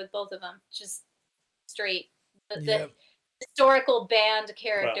up there with both of them. Just straight. The historical band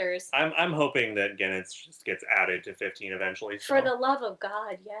characters. Well, I'm hoping that Genetz just gets added to 15 eventually. So. For the love of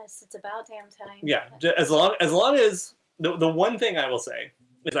God, yes, it's about damn time. Yeah, as long as the one thing I will say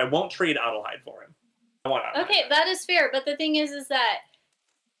is I won't trade Adelheid for him. I want Adelheid. Okay, that is fair, but the thing is that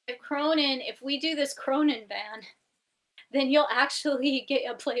if we do this Cronin ban, then you'll actually get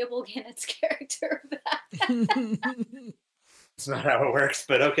a playable Genetz character back. It's not how it works,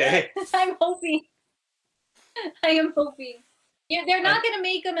 but okay. I'm hoping. I am hoping. Yeah, they're not going to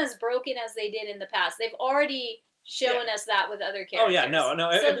make them as broken as they did in the past. They've already shown us that with other characters. Oh yeah, no.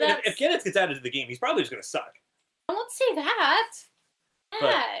 So If Genetz gets added to the game, he's probably just going to suck. Don't say that. But,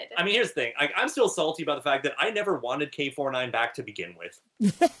 Bad. I mean, here's the thing. I'm still salty about the fact that I never wanted K49 back to begin with.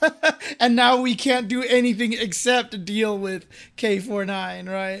 And now we can't do anything except deal with K49,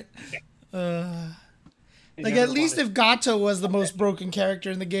 right? Like, at least if Gato was the most broken character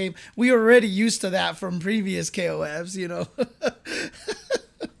in the game, we were already used to that from previous KOFs, you know?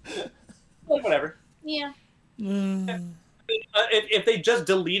 Like, whatever. Yeah. If they just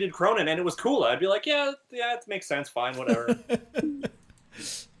deleted Cronin and it was Kula, I'd be like, yeah, it makes sense, fine, whatever.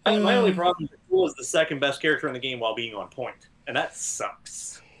 My only problem is that Kula is the second best character in the game while being on point, and that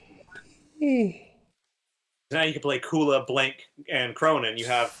sucks. Now you can play Kula, Blank, and Cronin. You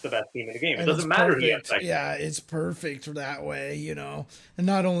have the best team in the game. It doesn't matter who you have second. Yeah, it's perfect that way, you know. And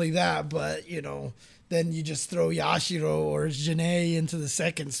not only that, but, you know, then you just throw Yashiro or Janae into the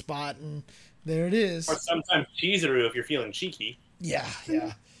second spot, and there it is. Or sometimes Chizuru if you're feeling cheeky. Yeah.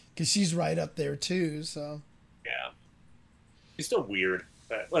 Because she's right up there, too, so. Yeah. She's still weird,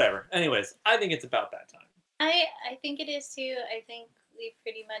 but whatever. Anyways, I think it's about that time. I think it is too. I think we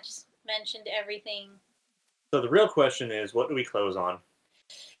pretty much mentioned everything. So the real question is, what do we close on?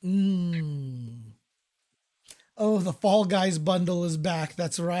 Oh, the Fall Guys bundle is back.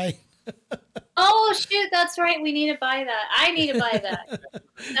 That's right. Oh shoot, that's right. We need to buy that. I need to buy that.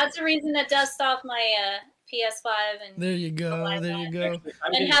 That's the reason to dust off my PS5 and There you go.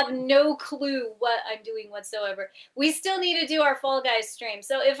 and have no clue what I'm doing whatsoever. We still need to do our Fall Guys stream.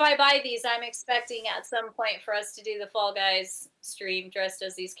 So if I buy these, I'm expecting at some point for us to do the Fall Guys stream dressed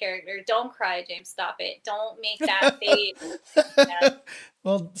as these characters. Don't cry, James. Stop it. Don't make that face.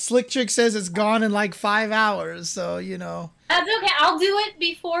 Well, Slick Chick says it's gone in like 5 hours, so, you know. That's okay. I'll do it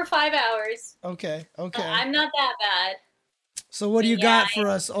before 5 hours. Okay. I'm not that bad. So what do you got for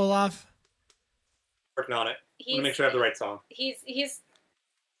us, Olaf? Working on it. I'm gonna make sure I have the right song. He's doing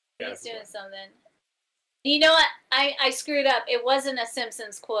something. You know what? I screwed up. It wasn't a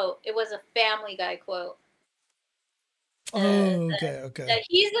Simpsons quote. It was a Family Guy quote. Okay. That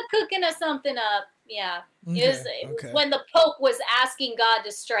he's a cooking of something up. Yeah. It was when the Pope was asking God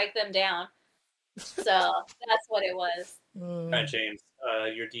to strike them down. So that's what it was. All right, James.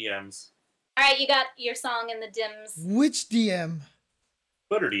 Your DMs. All right, you got your song in the dims. Which DM?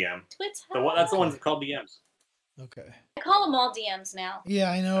 Twitter DM. Twitter. That's the one that's called DMs. Okay. I call them all DMs now. Yeah,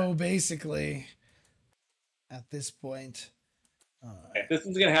 I know, basically. At this point. Okay, this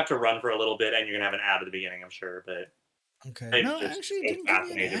is going to have to run for a little bit, and you're going to have an ad at the beginning, I'm sure, but... Okay. No, actually, it didn't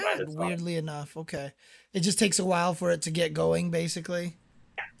give me an ad, weirdly enough. Okay. It just takes a while for it to get going, basically.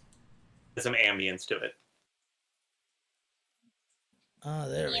 Yeah. There's some ambience to it. Oh,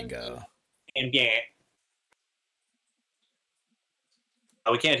 there we go. Ambient.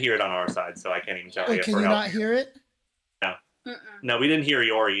 Oh, we can't hear it on our side, so I can't even tell you. Can you not hear it? No. Mm-mm. No, we didn't hear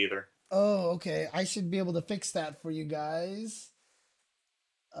Yori either. Oh, okay. I should be able to fix that for you guys.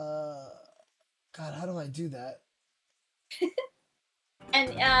 God, how do I do that?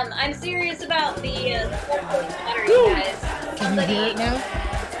 And I'm serious about the battery, guys. Can you hear it now?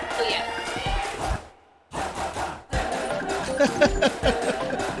 Oh yeah.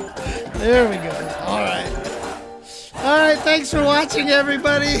 There we go. All right. All right. Thanks for watching,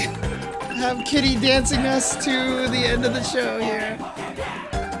 everybody. Have Kitty dancing us to the end of the show here.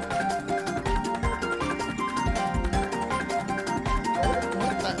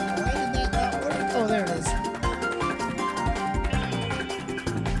 What the? Why did that not work? Oh, there it is.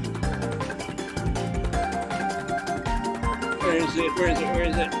 Where is it? Where is it? Where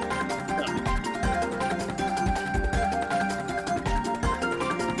is it?